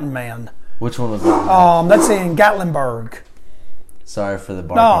did Mountain Man. Which one was that? That's in Gatlinburg. Sorry for the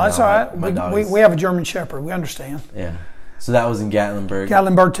barking. No, that's all right. We have a German Shepherd. We understand. Yeah. So that was in Gatlinburg?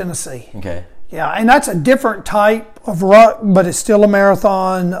 Gatlinburg, Tennessee. Okay. Yeah, and that's a different type of ruck, but it's still a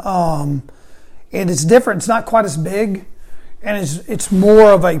marathon. And it's different. It's not quite as big. And it's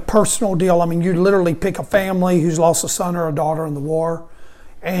more of a personal deal. I mean, you literally pick a family who's lost a son or a daughter in the war,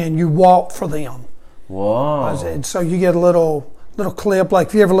 and you walk for them. Whoa. And so you get a little clip. Like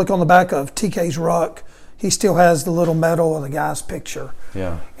if you ever look on the back of TK's ruck, he still has the little medal of the guy's picture.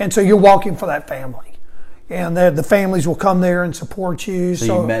 Yeah. And so you're walking for that family. And the families will come there and support you.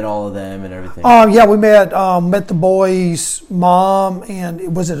 So you met all of them and everything? Yeah, we met the boys' mom,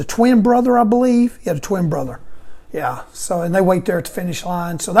 and was it a twin brother, I believe? He had a twin brother. Yeah. So, and they wait there at the finish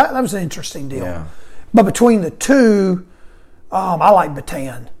line. So that was an interesting deal. Yeah. But between the two, I like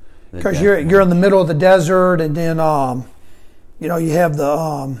Bataan because you're in the middle of the desert, and then you have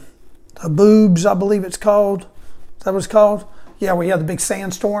the boobs, I believe it's called. Is that what it's called? Yeah, where you have the big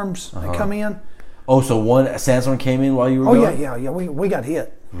sandstorms that come in. Oh, so a sandstorm came in while you were going? Yeah. We got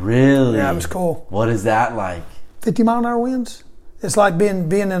hit. Really? Yeah, it was cool. What is that like? 50-mile-an-hour winds. It's like being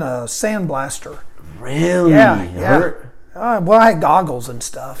in a sandblaster. Really? Yeah. Hurt? Well, I had goggles and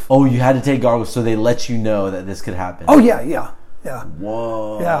stuff. Oh, you had to take goggles so they let you know that this could happen. Oh, yeah.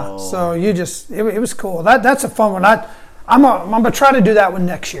 Whoa. Yeah, so it was cool. That's a fun one. I'm going to try to do that one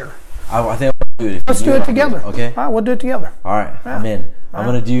next year. I think I'll do it. Let's do it together. Okay. All right, we'll do it together. All right, yeah. I'm in.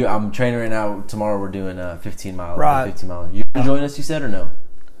 I'm training right now. Tomorrow we're doing a 15 mile. Right. 15 mile. You gonna join us? You said or no?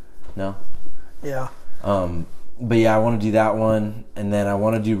 No? Yeah. But yeah, I want to do that one, and then I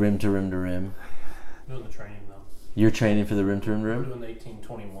want to do rim to rim to rim. Doing the training though. You're training for the rim to rim to rim? We're doing the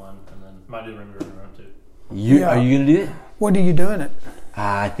 1821, and then might do rim to rim to rim too. Are you gonna do it? When are you doing it?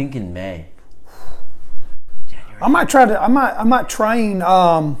 I think in May. January. I might try to. I might train. Yeah,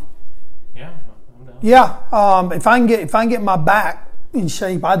 I'm down. Yeah. If I can get my back in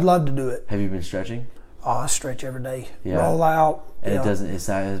shape, I'd love to do it. Have you been stretching? Oh, I stretch every day. Yeah. Roll out. And it doesn't. It's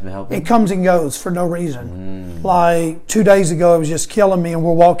not has been helping. It comes and goes for no reason. Like 2 days ago, it was just killing me, and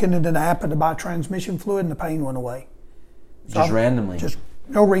we're walking into the Napa to buy transmission fluid, and the pain went away. Just randomly. Just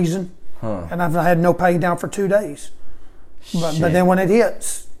no reason. Huh. And I've had no pain now for 2 days. But then when it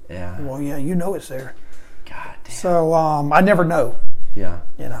hits, well, yeah, you know it's there. God damn. So I never know. Yeah.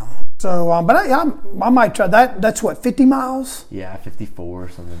 You know. So, but I might try that. That's what, 50 miles? Yeah, 54 or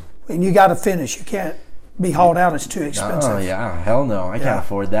something. And you got to finish. You can't be hauled out. It's too expensive. Oh yeah, hell no, I can't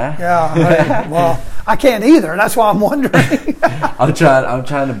afford that. Yeah, well, I can't either. That's why I'm wondering. I'm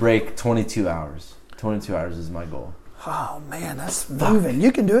trying to break 22 hours. 22 hours is my goal. Oh man, that's moving.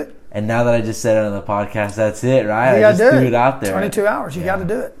 You can do it. And now that I just said it on the podcast, that's it, right? You I just threw it out there. 22 hours. You got to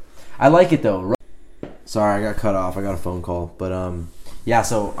do it. I like it though. Sorry, I got cut off. I got a phone call, but yeah.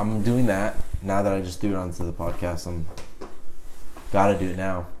 So I'm doing that now that I just threw it onto the podcast. I'm gotta do it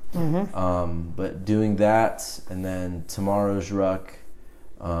now. Mm-hmm. But doing that, and then tomorrow's ruck.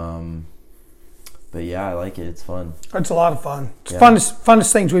 But yeah, I like it. It's fun. It's a lot of fun. It's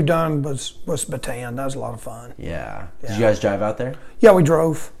funnest things we've done was Bataan. That was a lot of fun. Yeah. Did you guys drive out there? Yeah, we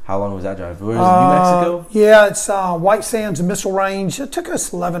drove. How long was that drive? Where was it, New Mexico? Yeah, it's White Sands and Missile Range. It took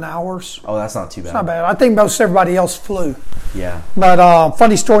us 11 hours. Oh, that's not too bad. It's not bad. I think most everybody else flew. Yeah. But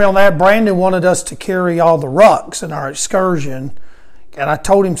funny story on that, Brandon wanted us to carry all the rucks in our excursion. And I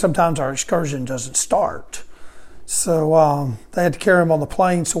told him sometimes our excursion doesn't start. So they had to carry him on the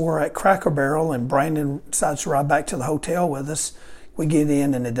plane. So we're at Cracker Barrel, and Brandon decides to ride back to the hotel with us. We get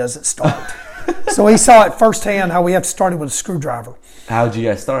in, and it doesn't start. So he saw it firsthand how we have to start it with a screwdriver. How did you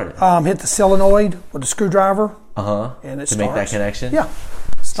guys start it? Hit the solenoid with a screwdriver. And it starts. To make that connection? Yeah.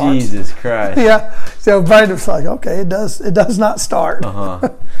 Starts. Jesus Christ. Yeah. So Brandon's like, okay, it does not start.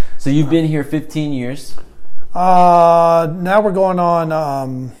 So you've been here 15 years? Now we're going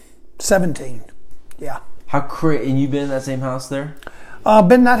on 17. Yeah. And you've been in that same house there?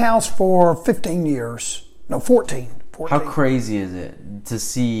 Been in that house for 15 years. No, 14. How crazy is it to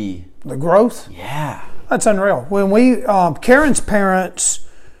see the growth? Yeah. That's unreal. When we, Karen's parents,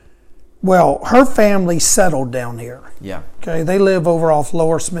 well, her family settled down here. Yeah. Okay. They live over off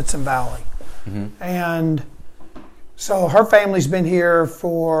Lower Smithson Valley. Mm-hmm. And so her family's been here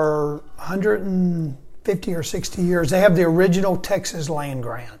for 150 or 60 years. They have the original Texas land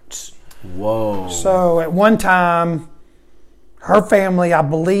grants. Whoa. So at one time, her family, I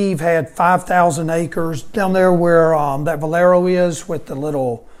believe, had 5,000 acres down there where that Valero is with the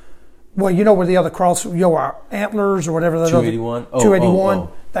little, well, you know where the other cross, our antlers or whatever. 281? 281,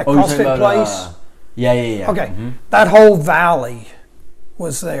 that CrossFit place. Yeah. Okay. Mm-hmm. That whole valley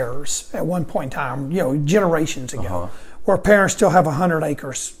was theirs at one point in time, generations ago, where parents still have 100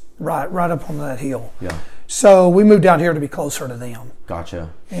 acres right up on that hill. Yeah. So we moved down here to be closer to them.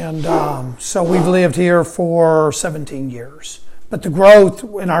 Gotcha. And so we've lived here for 17 years. But the growth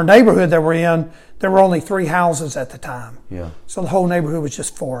in our neighborhood that we're in, there were only 3 houses at the time. Yeah. So the whole neighborhood was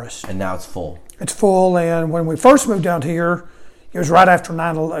just forest. And now it's full. It's full. And when we first moved down here, it was right after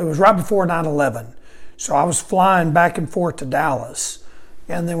it was right before 9/11. So I was flying back and forth to Dallas.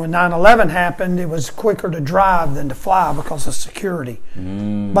 And then when 9/11 happened, it was quicker to drive than to fly because of security.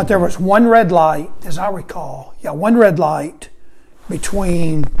 But there was one red light, as I recall. Yeah, one red light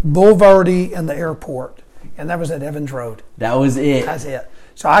between Bulverde and the airport. And that was at Evans Road. That was it? That's it.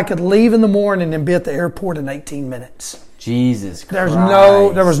 So I could leave in the morning and be at the airport in 18 minutes. Jesus Christ.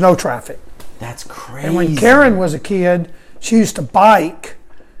 There was no traffic. That's crazy. And when Karen was a kid, she used to bike.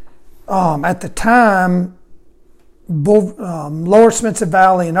 At the time, Lower Smithson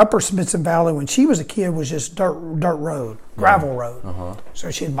Valley and Upper Smithson Valley, when she was a kid, was just dirt road, gravel road. So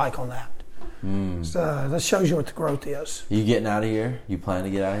she'd bike on that. So that shows you what the growth is. You getting out of here? You plan to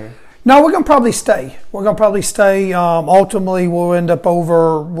get out of here? No, we're going to probably stay. Ultimately, we'll end up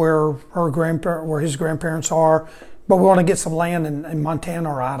over where his grandparents are, but we want to get some land in Montana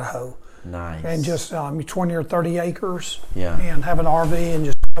or Idaho. Nice. And just 20 or 30 acres. Yeah. And have an RV and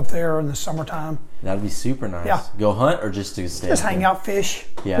just up there in the summertime. That'd be super nice. Yeah. Go hunt or just to stay? Just hang out, fish.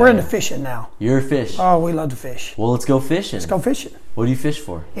 Yeah. We're into fishing now. You're a fish. Oh, we love to fish. Well, let's go fishing. Let's go fishing. What do you fish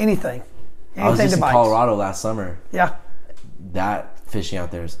for? Anything. I was just in Colorado last summer. Yeah. That fishing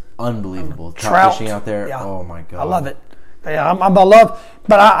out there is unbelievable. Trout fishing out there. Yeah. Oh my God. I love it. Yeah, I'm a love,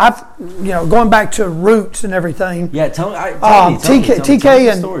 but I've going back to roots and everything. Yeah, tell me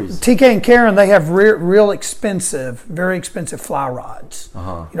TK and Karen, they have real expensive, very expensive fly rods.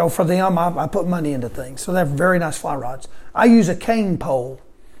 For them, I put money into things, so they have very nice fly rods. I use a cane pole.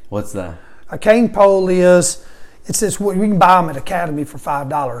 What's that? A cane pole it's this. We can buy them at Academy for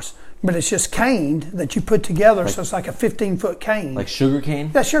 $5. But it's just cane that you put together, so it's like a 15-foot cane. Like sugar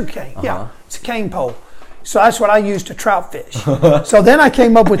cane? Yeah, sugar cane. Yeah, it's a cane pole. So that's what I use to trout fish. So then I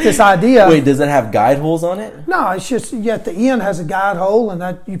came up with this idea. Wait, does it have guide holes on it? No, it's just at the end has a guide hole, and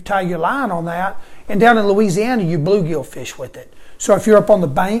that you tie your line on that. And down in Louisiana, you bluegill fish with it. So if you're up on the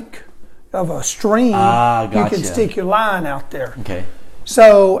bank of a stream, you can stick your line out there. Okay.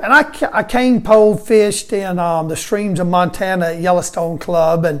 So, and I cane pole fished in the streams of Montana at Yellowstone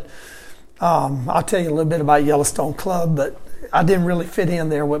Club, and I'll tell you a little bit about Yellowstone Club, but I didn't really fit in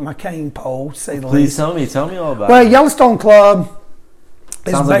there with my cane pole, to say the least. Please tell me all about it. Well, Yellowstone Club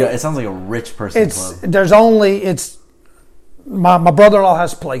it sounds like a rich person's club. My brother-in-law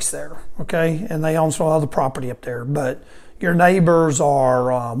has a place there, okay, and they own some other property up there, but your neighbors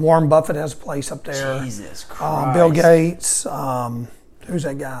are Warren Buffett has a place up there. Jesus Christ. Bill Gates. Who's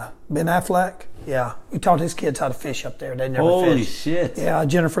that guy? Ben Affleck? Yeah. He taught his kids how to fish up there. They never fished. Holy shit. Yeah,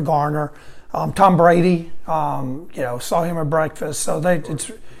 Jennifer Garner. Tom Brady, saw him at breakfast. So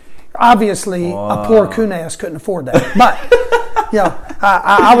it's obviously a poor coon ass couldn't afford that. But,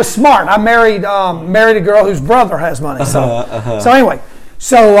 I was smart. I married a girl whose brother has money. So, so anyway,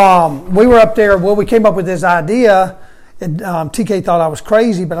 we were up there. Well, we came up with this idea. And, TK thought I was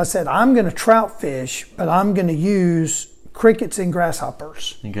crazy, but I said, I'm going to trout fish, but I'm going to use crickets and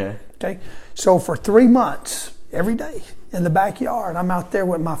grasshoppers. Okay. So for 3 months, every day in the backyard, I'm out there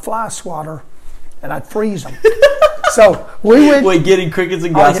with my fly swatter, and I'd freeze them. So we went. Wait, getting crickets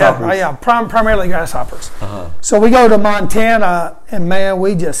and grasshoppers? Primarily grasshoppers. So we go to Montana, and man,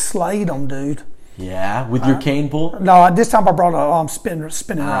 we just slayed them, dude. Yeah, with your cane pole? No, this time I brought a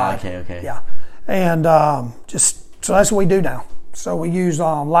spinning rod. Okay. Yeah, and so that's what we do now. So we use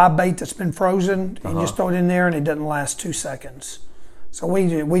live bait that's been frozen, and just throw it in there, and it doesn't last 2 seconds. So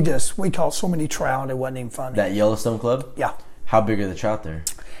we caught so many trout, it wasn't even funny. That Yellowstone Club? Yeah. How big are the trout there?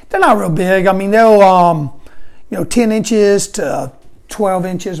 They're not real big. I mean, they'll 10 inches to 12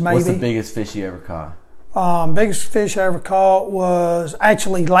 inches maybe. What's the biggest fish you ever caught? Biggest fish I ever caught was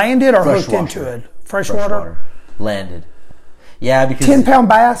actually landed or hooked into it. Freshwater. Landed. Yeah, because 10-pound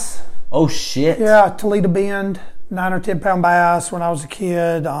bass. Oh shit. Yeah, Toledo Bend. 9 or 10-pound bass when I was a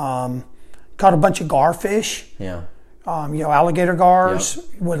kid. Caught a bunch of garfish. Yeah. Alligator gars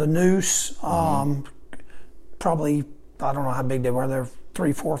with a noose. Probably, I don't know how big they were. They're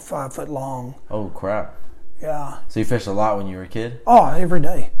 3, 4, 5 foot long. Oh crap. Yeah. So you fished a lot when you were a kid? Oh, every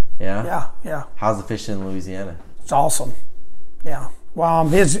day. Yeah? Yeah. How's the fishing in Louisiana? It's awesome. Yeah. Well,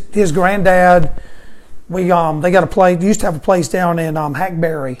 his granddad, they got a place. Used to have a place down in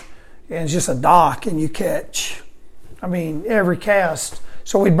Hackberry, and it's just a dock, and you catch. I mean, every cast.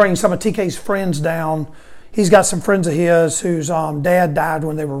 So we'd bring some of TK's friends down. He's got some friends of his whose dad died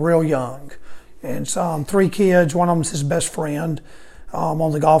when they were real young. And so 3 kids, one of them's his best friend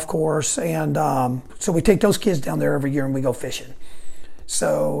on the golf course. And so we take those kids down there every year and we go fishing.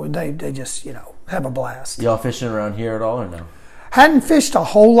 So they just, have a blast. Y'all fishing around here at all or no? Hadn't fished a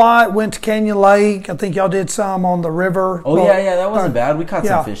whole lot. Went to Canyon Lake. I think y'all did some on the river. Oh, yeah, that wasn't bad. We caught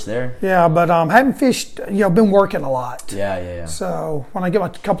some fish there. Yeah, but hadn't fished, been working a lot. Yeah. So when I get a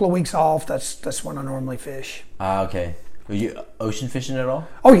couple of weeks off, that's when I normally fish. Okay. Are you ocean fishing at all?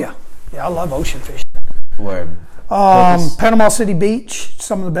 Oh, yeah. Yeah, I love ocean fishing. Where? Panama City Beach,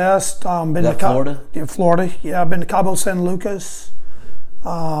 some of the best. Been to Florida? Yeah, Florida. Yeah, I've been to Cabo San Lucas.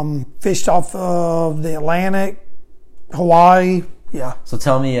 Fished off of the Atlantic. Hawaii, yeah. So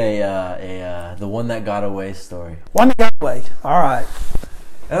tell me the one that got away story. One that got away. All right.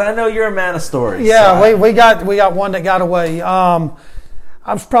 And I know you're a man of stories. Yeah, so we got one that got away. I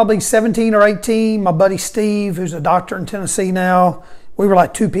was probably 17 or 18. My buddy Steve, who's a doctor in Tennessee now, we were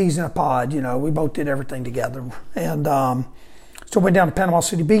like 2 peas in a pod. We both did everything together. And so we went down to Panama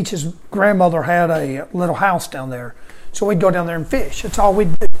City Beach. His grandmother had a little house down there, so we'd go down there and fish. That's all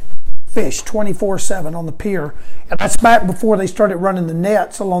we'd do. Fish 24/7 on the pier, and that's back before they started running the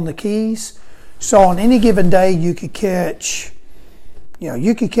nets along the keys. So on any given day, you could catch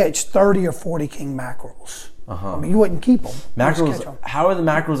 30 or 40 king mackerels. I mean, you wouldn't keep them. Mackerels. How are the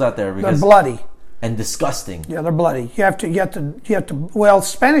mackerels out there? Because they're bloody and disgusting. Yeah, they're bloody. You have to. Well,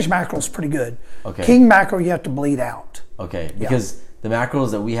 Spanish mackerel's pretty good. Okay. King mackerel, you have to bleed out. Okay, because the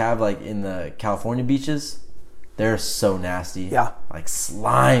mackerels that we have, like in the California beaches, They're so nasty. Yeah. Like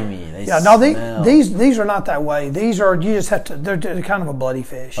slimy. They these are not that way. These are, you just have to, they're kind of a bloody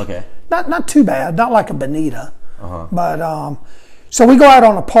fish. Okay. Not too bad, not like a bonita. But, so we go out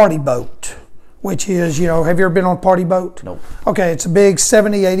on a party boat, which is, have you ever been on a party boat? Nope. Okay, it's a big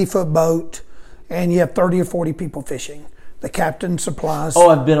 70, 80-foot boat, and you have 30 or 40 people fishing. The captain supplies... Oh,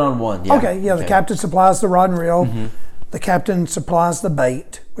 I've been on one, yeah. Okay, the captain supplies the rod and reel. The captain supplies the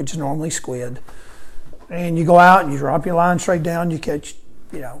bait, which is normally squid. And you go out and you drop your line straight down, you catch,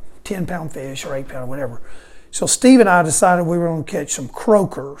 10-pound fish or 8-pound, whatever. So Steve and I decided we were going to catch some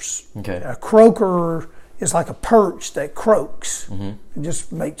croakers. Okay. A croaker is like a perch that croaks. It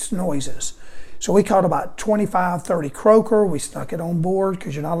just makes noises. So we caught about 25, 30 croaker. We snuck it on board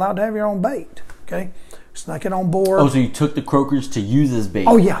because you're not allowed to have your own bait. Okay. Snuck it on board. Oh, so you took the croakers to use as bait?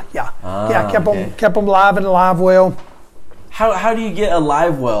 Oh, yeah. Kept them live in a live well. How do you get a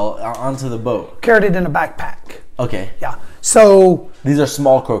live well onto the boat? Carried it in a backpack. Okay. Yeah. So these are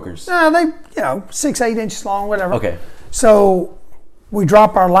small croakers. They 6, 8 inches long, whatever. Okay. So we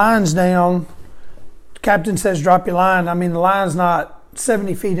drop our lines down. The captain says, drop your line. I mean, the line's not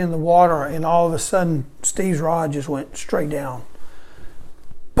 70 feet in the water, and all of a sudden, Steve's rod just went straight down.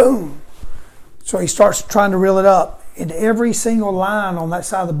 Boom. So he starts trying to reel it up, and every single line on that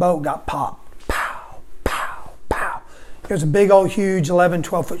side of the boat got popped. Pow, pow, pow. It was a big old huge 11,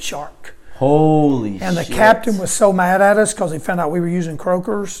 12-foot shark. Holy shit. And the captain was so mad at us because he found out we were using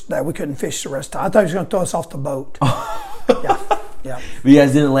croakers that we couldn't fish the rest of the time. I thought he was going to throw us off the boat. Yeah. But you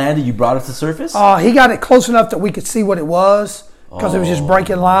guys didn't land it? You brought it to surface? He got it close enough that we could see what it was because it was just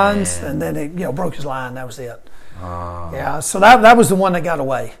breaking lines, and then it broke his line. That was it. Yeah, so that was the one that got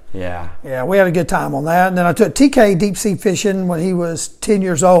away. Yeah, we had a good time on that. And then I took TK deep sea fishing when he was 10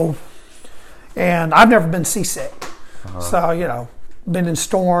 years old, and I've never been seasick. So, been in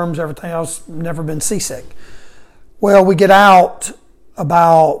storms, everything else, never been seasick. Well, we get out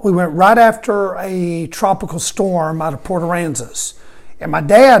we went right after a tropical storm out of Port Aransas. And my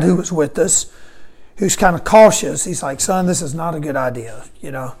dad, who was with us, who's kind of cautious, he's like, son, this is not a good idea,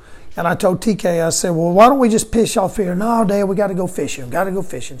 And I told TK, I said, well, why don't we just fish off here? No, Dad, we got to go fishing.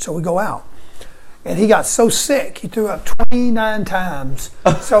 So we go out. And he got so sick, he threw up 29 times.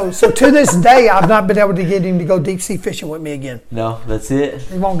 So to this day, I've not been able to get him to go deep sea fishing with me again. No, that's it?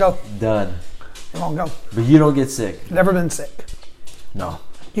 He won't go. Done. He won't go. But you don't get sick? Never been sick. No.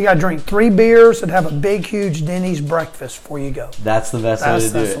 You got to drink 3 beers and have a big, huge Denny's breakfast before you go. That's the best way to do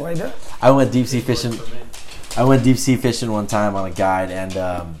it. That's the way to do it. I went deep sea fishing one time on a guide, and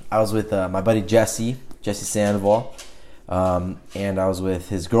I was with my buddy Jesse Sandoval, and I was with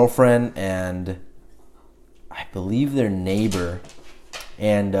his girlfriend and I believe their neighbor,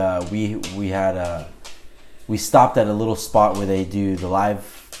 and we stopped at a little spot where they do the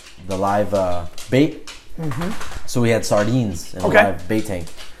live bait. So we had sardines in a live bait tank,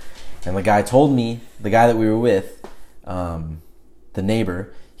 and the guy told me, the guy that we were with, the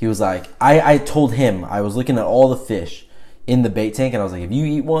neighbor, he was like, I told him, I was looking at all the fish in the bait tank, and I was like, if you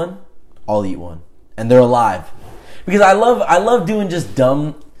eat one, I'll eat one, and they're alive, because I love doing just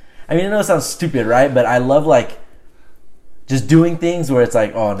dumb. I mean, I know it sounds stupid, right? But I love just doing things where it's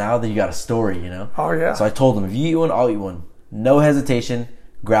like, oh, now that you got a story, Oh, yeah. So I told him, if you eat one, I'll eat one. No hesitation.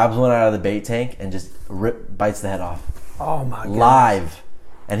 Grabs one out of the bait tank and just bites the head off. Oh, my God. Live.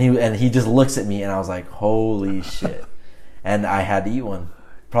 And he just looks at me, and I was like, holy shit. And I had to eat one.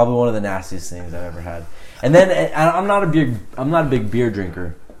 Probably one of the nastiest things I've ever had. And then I'm not a big beer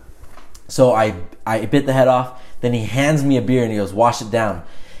drinker. So I bit the head off. Then he hands me a beer and he goes, wash it down.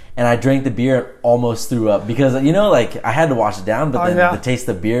 And I drank the beer and almost threw up because, I had to wash it down, but then the taste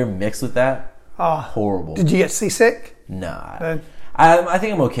of beer mixed with that, horrible. Did you get seasick? No. I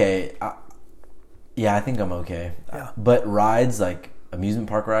think I'm okay. I think I'm okay. Yeah. But rides, like amusement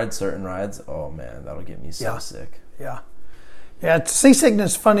park rides, certain rides, oh man, that'll get me so sick. Yeah. Yeah,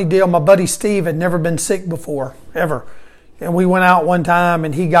 seasickness, funny deal. My buddy Steve had never been sick before, ever. And we went out one time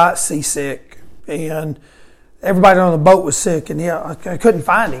and he got seasick. And everybody on the boat was sick, and I couldn't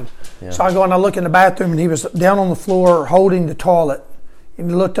find him. Yeah. So I go and I look in the bathroom, and he was down on the floor holding the toilet. And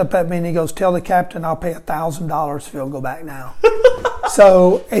he looked up at me and he goes, tell the captain I'll pay $1,000 if he'll go back now.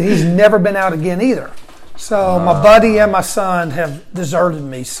 And he's never been out again either. So my buddy and my son have deserted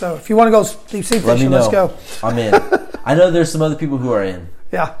me. So if you want to go deep sea fishing, let's go. I'm in. I know there's some other people who are in.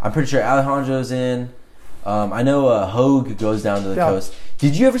 Yeah. I'm pretty sure Alejandro's in. I know Hogue goes down to the coast.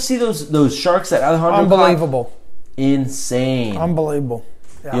 Did you ever see those sharks that Alejandro Unbelievable. Caught? Insane. Unbelievable.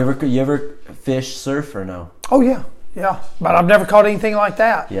 Yeah. You ever fish, surf, or no? Oh, yeah. Yeah. But I've never caught anything like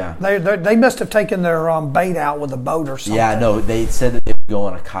that. Yeah. They must have taken their bait out with a boat or something. Yeah, no. They said that they would go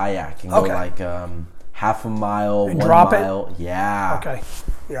on a kayak and go half a mile, and 1 drop mile. It? Yeah. Okay.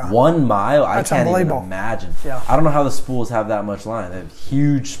 Yeah. 1 mile? That's I can't even unbelievable. imagine. Yeah. I don't know how the spools have that much line. They have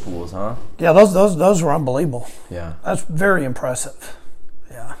huge spools, huh? Yeah, those were unbelievable. Yeah. That's very impressive.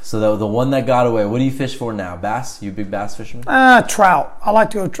 Yeah. So the one that got away, what do you fish for now? Bass? You a big bass fisherman? Trout. I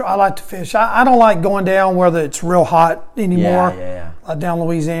like to fish. I don't like going down where it's real hot anymore. Yeah. Like down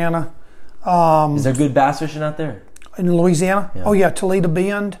Louisiana. Is there good bass fishing out there? In Louisiana? Yeah. Oh yeah, Toledo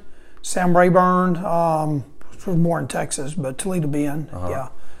Bend, Sam Rayburn. Which was more in Texas, but Toledo Bend.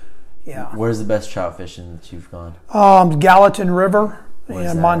 Yeah. Where's the best trout fishing that you've gone? Gallatin River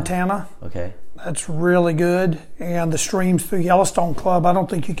Where's in that? Montana. Okay. That's really good. And the streams through Yellowstone Club, I don't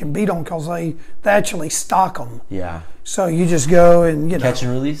think you can beat them because they actually stock them. Yeah. So you just go and Catch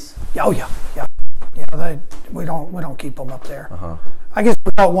and release? Oh yeah. We don't keep them up there. Uh-huh. I guess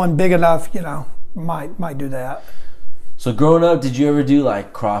we got one big enough. Might do that. So growing up, did you ever do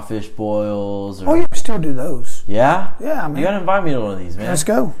like crawfish boils? Or... Oh yeah, we still do those. Yeah? Yeah, man. You gotta invite me to one of these, man. Let's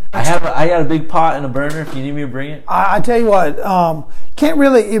go. I got a big pot and a burner. If you need me to bring it. I tell you what, can't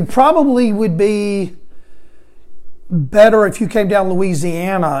really. It probably would be better if you came down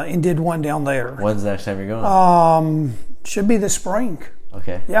Louisiana and did one down there. When's the next time you're going? Should be this spring.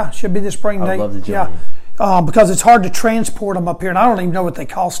 Okay. Yeah, should be this spring. I'd love to join you. Because it's hard to transport them up here, and I don't even know what they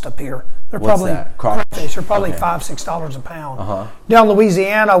cost up here. They're What's probably that? crawfish. They're probably Okay. $5-6 a pound. Uh-huh. Down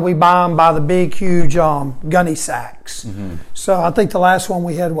Louisiana, we buy them by the big, huge gunny sacks. Mm-hmm. So I think the last one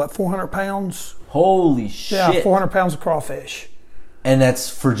we had 400 pounds. Holy shit! Yeah, 400 pounds of crawfish. And that's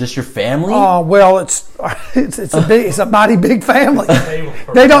for just your family? Well, it's a mighty big family.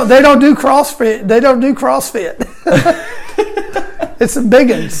 They don't do CrossFit. They don't do CrossFit. It's some big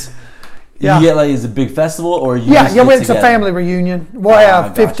ones. Yeah. You get is it a big festival or you Yeah, just get it's together? a family reunion. We'll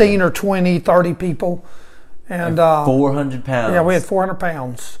have gotcha. 15 or 20, 30 people. And 400 pounds. Yeah, we had 400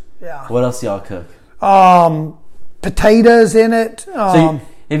 pounds. Yeah. What else y'all cook? Potatoes in it. Have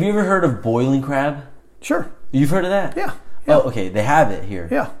you ever heard of boiling crab? Sure. You've heard of that? Yeah. Oh, okay. They have it here.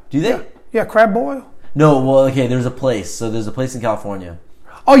 Yeah. Do they? Yeah, crab boil. No, well, okay, there's a place. So there's a place in California.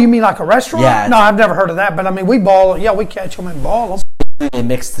 Oh, you mean like a restaurant? Yeah. No, I've never heard of that. But I mean, we boil. Yeah, we catch them and boil them. They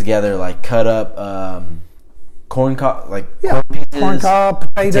mix together cut up corn pieces, corn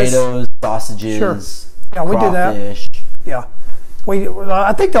cob, potatoes, sausages. Sure. Yeah, we do that. Crawfish. Yeah.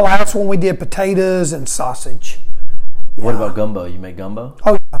 I think the last one we did potatoes and sausage. What about gumbo? You make gumbo?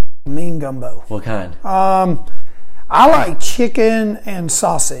 Oh, yeah, mean gumbo. What kind? I like chicken and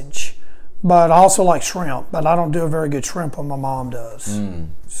sausage, but I also like shrimp. But I don't do a very good shrimp when my mom does.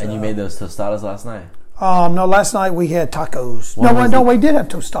 And you made those tostadas last night? No, last night we had tacos. We did have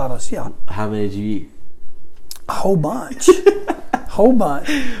tostadas. Yeah, How many did you eat? a whole bunch, whole bunch.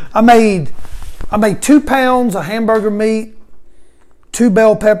 I made 2 pounds of hamburger meat, 2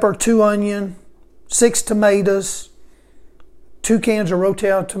 bell pepper, 2 onion, 6 tomatoes, 2 cans of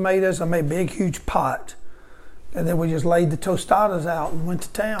Rotel tomatoes. I made a big, huge pot. And then we just laid the tostadas out and went to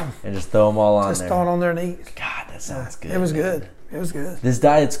town. And just throw them all on Just there. throw it on there and eat. God, that sounds good. It was man. good. It was good. This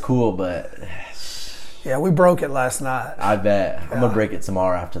diet's cool, but Yeah, we broke it last night. I bet. I'm going to break it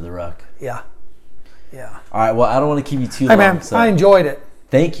tomorrow after the ruck. Yeah. Yeah. All right, well, I don't want to keep you too Hey, long. man, So I enjoyed it.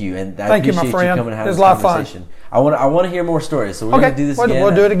 thank you, and I Thank you, appreciate my friend. coming and having It was this a lot of fun. conversation. I want to hear more stories, so we're going to do this again.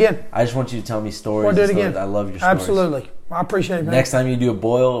 We'll do it again. I just want you to tell me stories. We'll do it and again. stories. I love your stories. Absolutely. I appreciate it, man. Next time you do a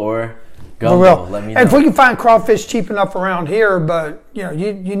boil or We gumbo, will. let me know. And if we can find crawfish cheap enough around here, but you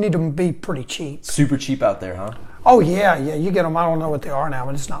need them to be pretty cheap. Super cheap out there, huh? Oh yeah, you get them. I don't know what they are now,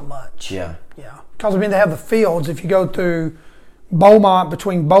 but it's not much. Yeah. Yeah. Because they have the fields. If you go through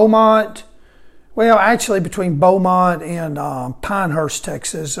between Beaumont and Pinehurst,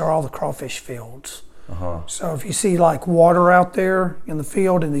 Texas, are all the crawfish fields. So if you see water out there in the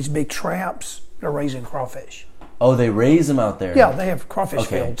field and these big traps, they're raising crawfish. Oh, they raise them out there. Yeah, they have crawfish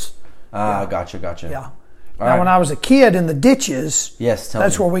fields. Gotcha. Yeah. All Now, right. when I was a kid in the ditches, Yes,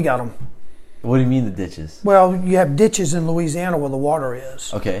 that's me. where we got them. What do you mean the ditches? Well, you have ditches in Louisiana where the water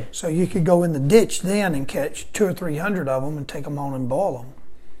is. Okay. So you could go in the ditch then and catch 200 or 300 of them and take them on and boil them.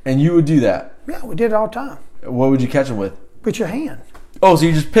 And you would do that? Yeah, we did it all the time. What would you catch them with? With your hand. Oh, so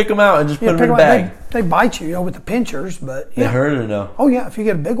you just pick them out and just put them in a bag? They bite you, with the pinchers, but They yeah. hurt or no? Oh yeah, if you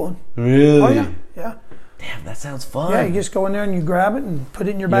get a big one. Really? Oh yeah, yeah. Damn, that sounds fun. Yeah, you just go in there and you grab it and put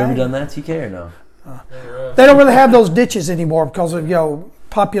it in your You bag. ever done that, TK, or no? They don't really have those ditches anymore because of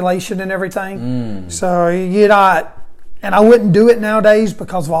population and everything. So you're not, and I wouldn't do it nowadays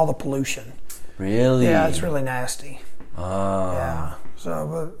because of all the pollution. Really? Yeah, it's really nasty. Oh. Yeah.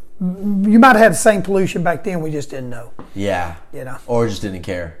 So you might have had the same pollution back then. We just didn't know. Yeah. Or just didn't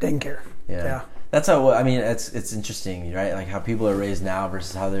care. Didn't care. Yeah. That's how. I mean, it's interesting, right? Like how people are raised now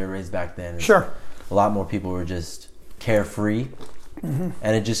versus how they were raised back then. Sure. a lot more people were just carefree, and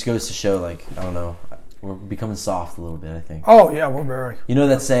it just goes to show, like, I don't know, we're becoming soft a little bit, I think. Oh yeah, we're very. You know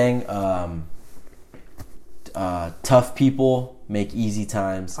that saying, tough people make easy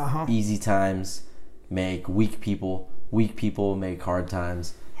times, easy times make weak people make hard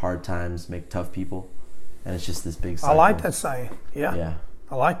times make tough people, and it's just this big cycle. I like that saying. Yeah.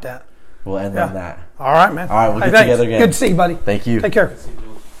 I like that. We'll end on that. All right, man. All right, we'll get together again. Good to see you, buddy. Thank you. Take care.